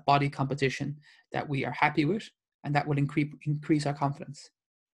towards a body composition that we are happy with and that will increase our confidence.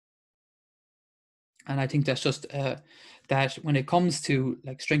 And I think that's just that when it comes to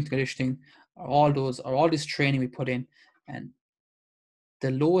like strength conditioning, or all this training we put in, and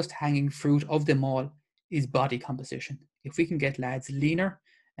the lowest hanging fruit of them all is body composition. If we can get lads leaner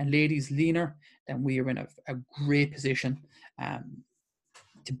and ladies leaner, then we are in a great position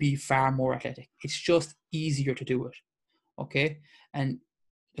to be far more athletic. It's just easier to do it. Okay. And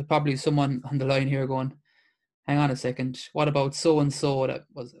there's probably someone on the line here going, hang on a second, what about so-and-so that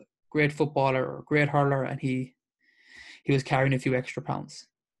was a great footballer or a great hurler and he was carrying a few extra pounds?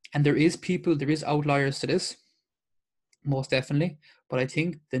 And there is outliers to this, most definitely. But I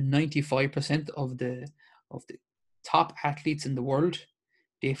think the 95% of the top athletes in the world,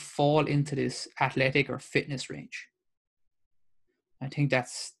 they fall into this athletic or fitness range. I think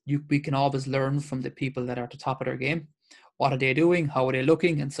we can always learn from the people that are at the top of their game. What are they doing? How are they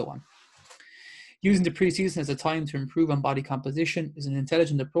looking? And so on. Using the preseason as a time to improve on body composition is an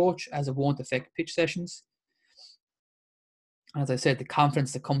intelligent approach, as it won't affect pitch sessions. And as I said, the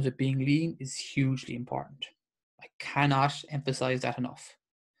confidence that comes with being lean is hugely important. I cannot emphasize that enough.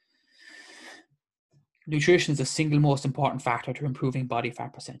 Nutrition is the single most important factor to improving body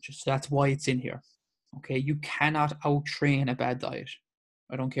fat percentage. So that's why it's in here. Okay, you cannot out-train a bad diet.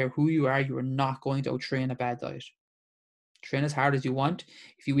 I don't care who you are not going to out-train a bad diet. Train as hard as you want.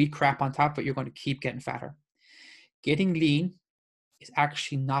 If you eat crap on top of it, you're going to keep getting fatter. Getting lean is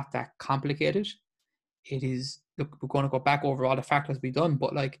actually not that complicated. It is, look, we're going to go back over all the factors we've done,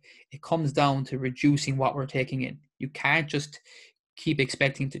 but like it comes down to reducing what we're taking in. You can't just keep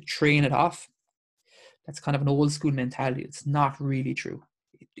expecting to train it off. That's kind of an old school mentality. It's not really true.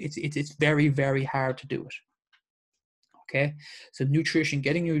 It's very, very hard to do it. Okay, so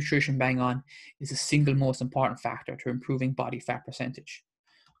getting your nutrition bang on is the single most important factor to improving body fat percentage.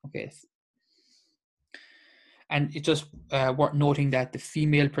 Okay, and it's just worth noting that the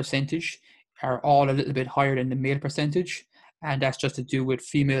female percentage are all a little bit higher than the male percentage, and that's just to do with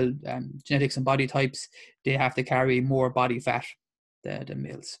female genetics and body types. They have to carry more body fat than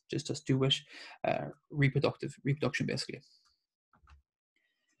males, just do with reproduction basically.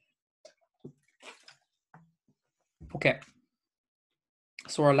 Okay,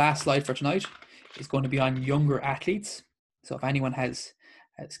 so our last slide for tonight is going to be on younger athletes. So if anyone has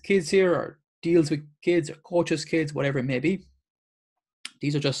kids here or deals with kids or coaches kids, whatever it may be,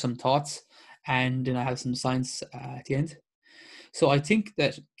 these are just some thoughts, and then I have some science at the end. So I think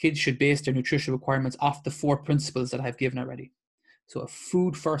that kids should base their nutritional requirements off the 4 principles that I've given already. So a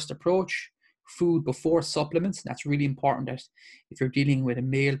food first approach, food before supplements. That's really important, that if you're dealing with a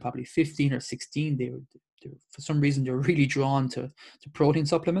male, probably 15 or 16, they for some reason, they're really drawn to protein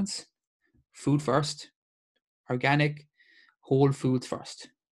supplements. Food first, organic, whole foods first.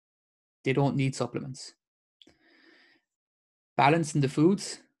 They don't need supplements. Balance in the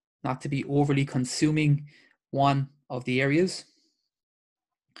foods, not to be overly consuming one of the areas.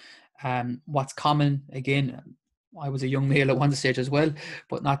 What's common, again, I was a young male at one stage as well,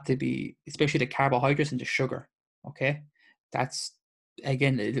 but not to be, especially the carbohydrates and the sugar. Okay, that's,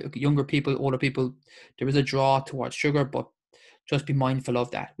 again, younger people, older people, there is a draw towards sugar, but just be mindful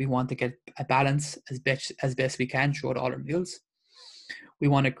of that. We want to get a balance as best we can throughout all our meals. We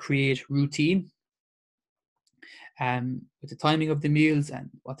want to create routine with the timing of the meals and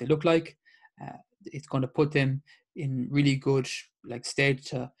what they look like. It's going to put them in really good state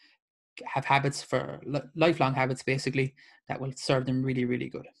to have habits for lifelong habits, basically, that will serve them really, really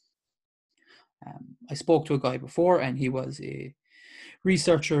good. I spoke to a guy before, and he was a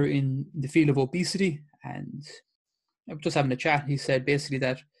researcher in the field of obesity, and I was just having a chat. He said basically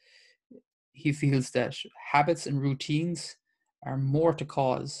that he feels that habits and routines are more to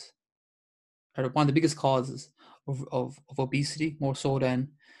cause, or one of the biggest causes of obesity, more so than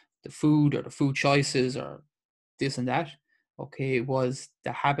the food or the food choices or this and that. Okay, was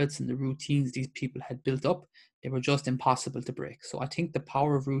the habits and the routines these people had built up. They were just impossible to break. So I think the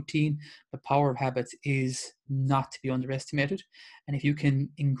power of routine, the power of habits is not to be underestimated. And if you can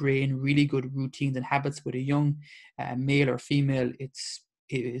ingrain really good routines and habits with a young male or female, it's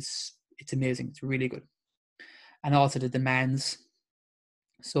amazing. It's really good. And also the demands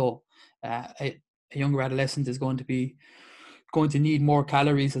So a younger adolescent is going to need more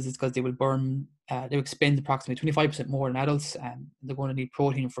calories, as it's because they will burn, they will expend approximately 25% more than adults, and they're going to need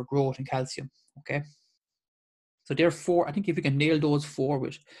protein for growth and calcium. Okay, so therefore, I think if we can nail those four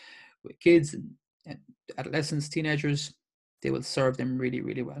with kids and adolescents, teenagers, they will serve them really,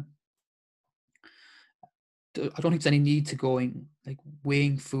 really well. I don't think there's any need to going like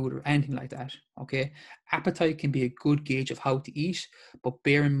weighing food or anything like that. Okay, appetite can be a good gauge of how to eat, but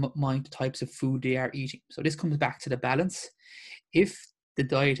bear in mind the types of food they are eating. So this comes back to the balance. If the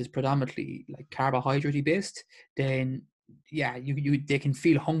diet is predominantly like carbohydrate based, then yeah, they can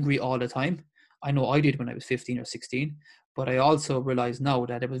feel hungry all the time. I know I did when I was 15 or 16, but I also realize now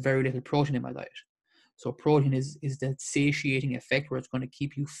that there was very little protein in my diet. So protein is that satiating effect where it's going to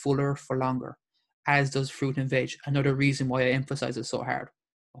keep you fuller for longer, as does fruit and veg. Another reason why I emphasize it so hard.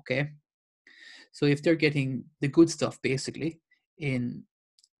 Okay, so if they're getting the good stuff basically in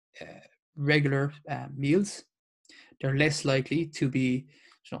uh, regular meals, they're less likely to be,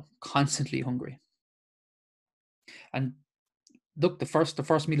 constantly hungry. And look, the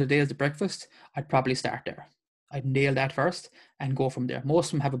first meal of the day is the breakfast. I'd probably start there. I'd nail that first and go from there. Most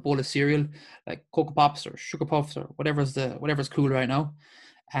of them have a bowl of cereal, like Cocoa Pops or Sugar Puffs or whatever's cool right now,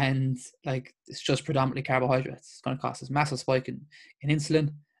 and like it's just predominantly carbohydrates. It's going to cause this massive spike in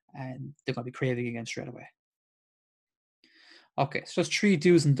insulin, and they're going to be craving again straight away. Okay, so just 3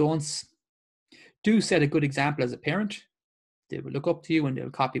 do's and don'ts. Do set a good example as a parent. They will look up to you and they'll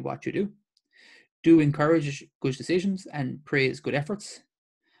copy what you do. Do encourage good decisions and praise good efforts,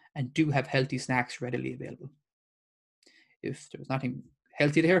 and do have healthy snacks readily available. If there's nothing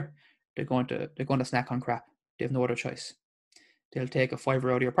healthy there, they're going to snack on crap. They have no other choice. They'll take a $5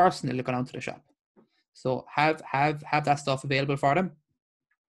 out of your purse and they'll go down to the shop. So have that stuff available for them.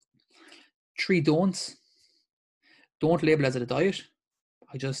 3 don'ts. Don't label as a diet.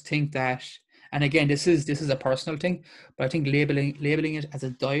 I just think that, and again, this is a personal thing, but I think labeling it as a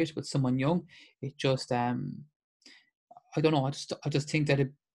diet with someone young, it just I don't know. I just think that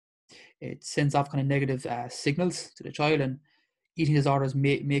it sends off kind of negative signals to the child, and eating disorders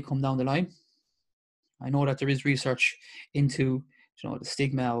may come down the line. I know that there is research into the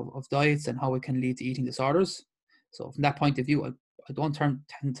stigma of diets and how it can lead to eating disorders. So from that point of view, I don't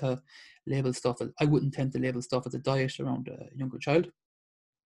tend to label stuff. I wouldn't tend to label stuff as a diet around a younger child,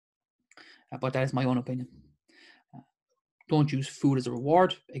 but that is my own opinion. Don't use food as a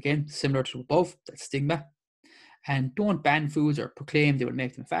reward. Again, similar to above, that stigma. And don't ban foods or proclaim they will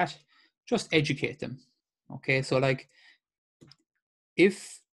make them fat. Just educate them. Okay, so like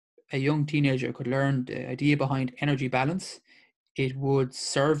if a young teenager could learn the idea behind energy balance, it would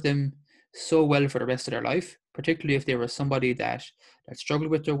serve them so well for the rest of their life, particularly if they were somebody that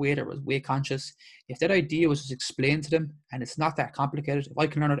struggled with their weight or was weight conscious. If that idea was just explained to them, and it's not that complicated, if I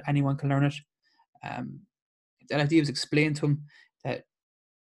can learn it, anyone can learn it. If that idea was explained to them, that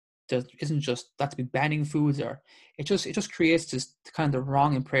there isn't just that to be banning foods, or it just creates this kind of the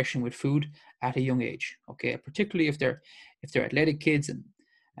wrong impression with food at a young age. Okay, particularly if they're athletic kids and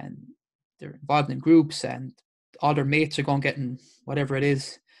they're involved in groups and all their mates are going getting whatever it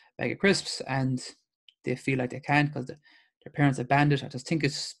is, bag of crisps, and they feel like they can't because their parents have banned it. I just think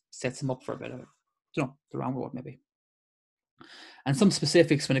it sets them up for a bit of, the wrong road maybe. And some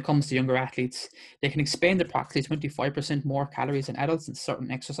specifics when it comes to younger athletes, they can expend approximately 25% more calories than adults in certain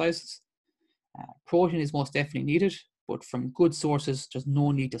exercises. Protein is most definitely needed, but from good sources, there's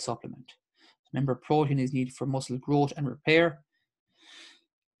no need to supplement. Remember, protein is needed for muscle growth and repair.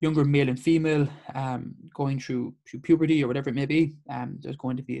 Younger male and female going through puberty or whatever it may be, there's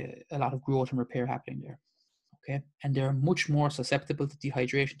going to be a lot of growth and repair happening there. Okay, and they're much more susceptible to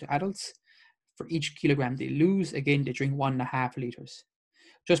dehydration to adults. For each kilogram they lose, again, they drink 1.5 liters.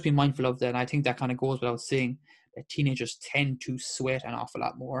 Just be mindful of that. And I think that kind of goes without saying that teenagers tend to sweat an awful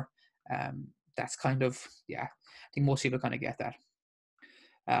lot more. That's kind of, I think most people kind of get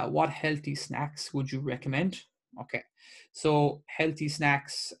that. What healthy snacks would you recommend? Okay, so healthy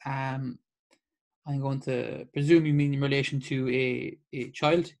snacks, I'm going to presume you mean in relation to a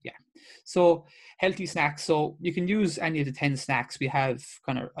child. Yeah. So healthy snacks. So you can use any of the 10 snacks we have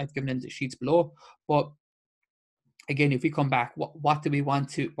I've given in the sheets below. But again, if we come back, what do we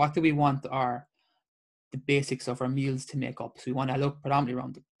want our the basics of our meals to make up? So we want to look predominantly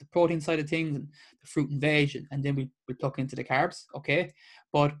around the protein side of things and the fruit and veg, and then we tuck into the carbs. Okay.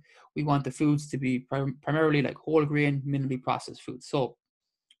 But we want the foods to be primarily like whole grain, minimally processed foods. So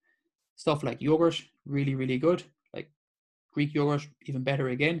stuff like yogurt, really, really good. Like Greek yogurt, even better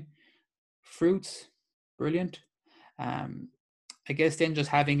again. Fruits, brilliant. I guess then just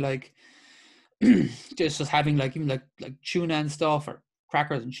having like, just having like even like tuna and stuff, or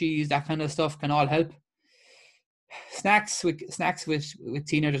crackers and cheese, that kind of stuff can all help. Snacks with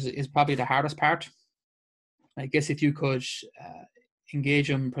teenagers is probably the hardest part. I guess if you could engage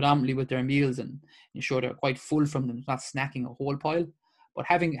them predominantly with their meals and ensure they're quite full from them, not snacking a whole pile, but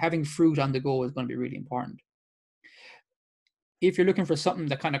having fruit on the go is going to be really important. If you're looking for something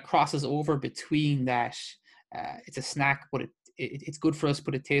that kind of crosses over between that, it's a snack, but it's good for us,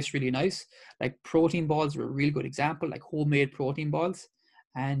 but it tastes really nice. Like protein balls are a real good example, like homemade protein balls.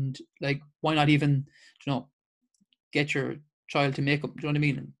 And like, why not even, get your child to make them, do you know what I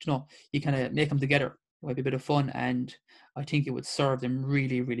mean? And, you kind of make them together. It might be a bit of fun, and I think it would serve them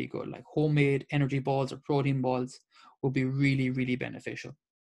really, really good. Like homemade energy balls or protein balls will be really, really beneficial.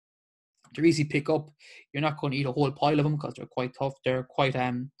 They're easy pick up. You're not going to eat a whole pile of them because they're quite tough. They're quite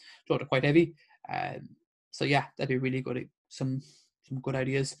they're quite heavy. So yeah, that'd be really good. Some good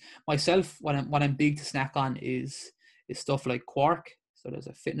ideas. Myself, what I'm big to snack on is stuff like quark. So there's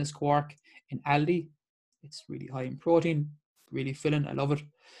a fitness quark in Aldi. It's really high in protein, really filling. I love it.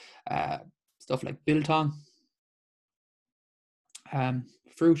 Stuff like biltong.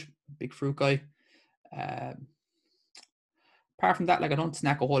 Fruit, big fruit guy. Apart from that, like, I don't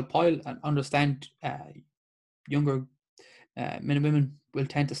snack a whole pile. I understand younger men and women will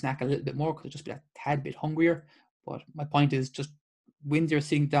tend to snack a little bit more because they'll just be a tad bit hungrier. But my point is, just when they're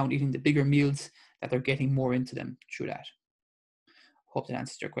sitting down eating the bigger meals, that they're getting more into them through that. Hope that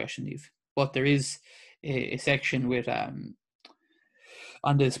answers your question, Eve. But there is a section with on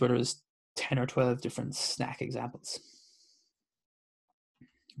this where there's 10 or 12 different snack examples.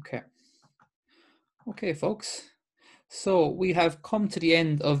 Okay, folks. So we have come to the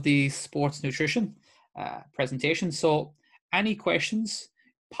end of the sports nutrition presentation. So any questions,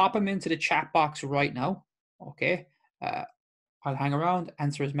 pop them into the chat box right now. Okay. I'll hang around,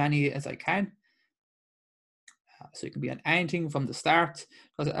 answer as many as I can. So you can be on anything from the start.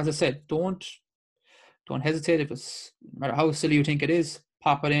 As I said, don't hesitate. If it's, no matter how silly you think it is,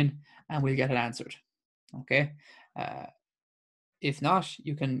 pop it in and we'll get it answered. Okay. If not,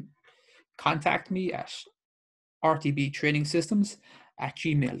 you can contact me at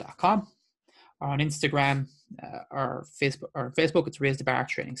rtbtrainingsystems@gmail.com, or on Instagram or Facebook, it's Raise the Bar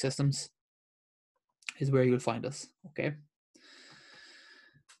Training Systems is where you'll find us. Okay.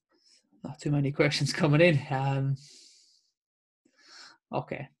 Not too many questions coming in.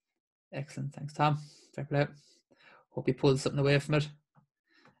 Okay. Excellent. Thanks, Tom. Fair play. Hope you pulled something away from it.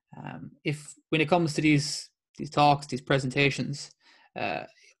 If when it comes to these talks, these presentations,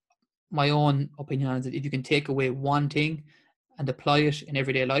 my own opinion on it is that if you can take away one thing and apply it in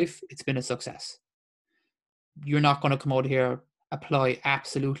everyday life, it's been a success. You're not going to come out here, apply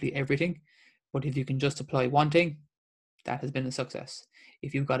absolutely everything, but if you can just apply one thing, that has been a success.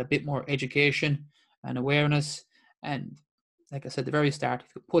 If you've got a bit more education and awareness, and like I said at the very start,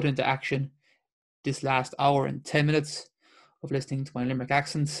 if you put into action, this last hour and 10 minutes of listening to my Limerick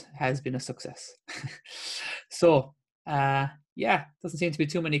accents has been a success. So, yeah, doesn't seem to be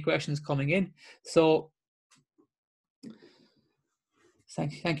too many questions coming in. So,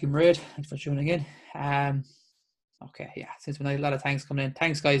 thank you, Mairead. Thanks for tuning in. Okay, yeah, since we have a lot of thanks coming in.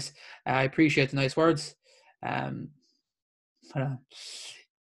 Thanks, guys. I appreciate the nice words. Thank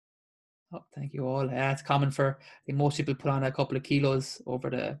you all. It's common for, I think most people put on a couple of kilos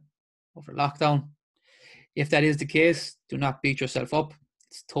over lockdown. If that is the case, do not beat yourself up.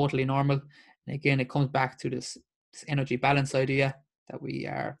 It's totally normal. And again, it comes back to this energy balance idea, that we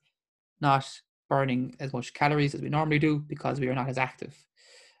are not burning as much calories as we normally do because we are not as active.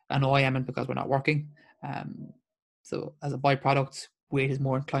 I know I am, because we're not working. So as a byproduct, weight is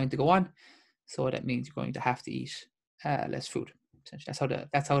more inclined to go on. So that means you're going to have to eat less food. Essentially,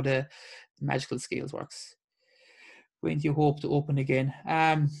 that's how the magical scales works. When do you hope to open again?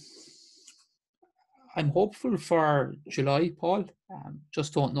 I'm hopeful for July, Paul.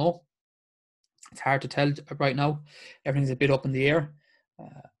 Just don't know. It's hard to tell right now. Everything's a bit up in the air.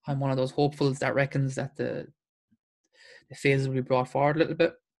 I'm one of those hopefuls that reckons that the phases will be brought forward a little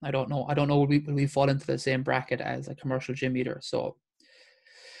bit. I don't know. Will we fall into the same bracket as a commercial gym either? So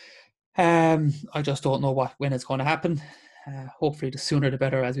I just don't know when it's going to happen. Hopefully the sooner the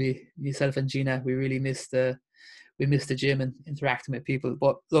better, as myself and Gina, we really miss the gym and interacting with people.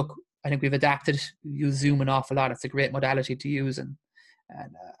 But look, I think we've adapted. We use Zoom an awful lot. It's a great modality to use, and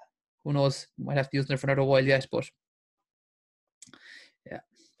who knows, we might have to use it for another while yet. But yeah,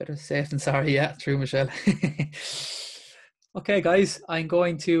 better safe than sorry. Yeah, true, Michelle. Okay, guys, I'm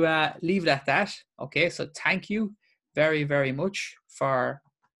going to leave it at that. Okay, so thank you very, very much for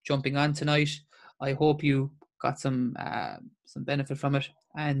jumping on tonight. I hope you got some benefit from it,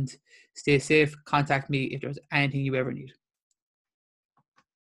 and stay safe. Contact me if there's anything you ever need.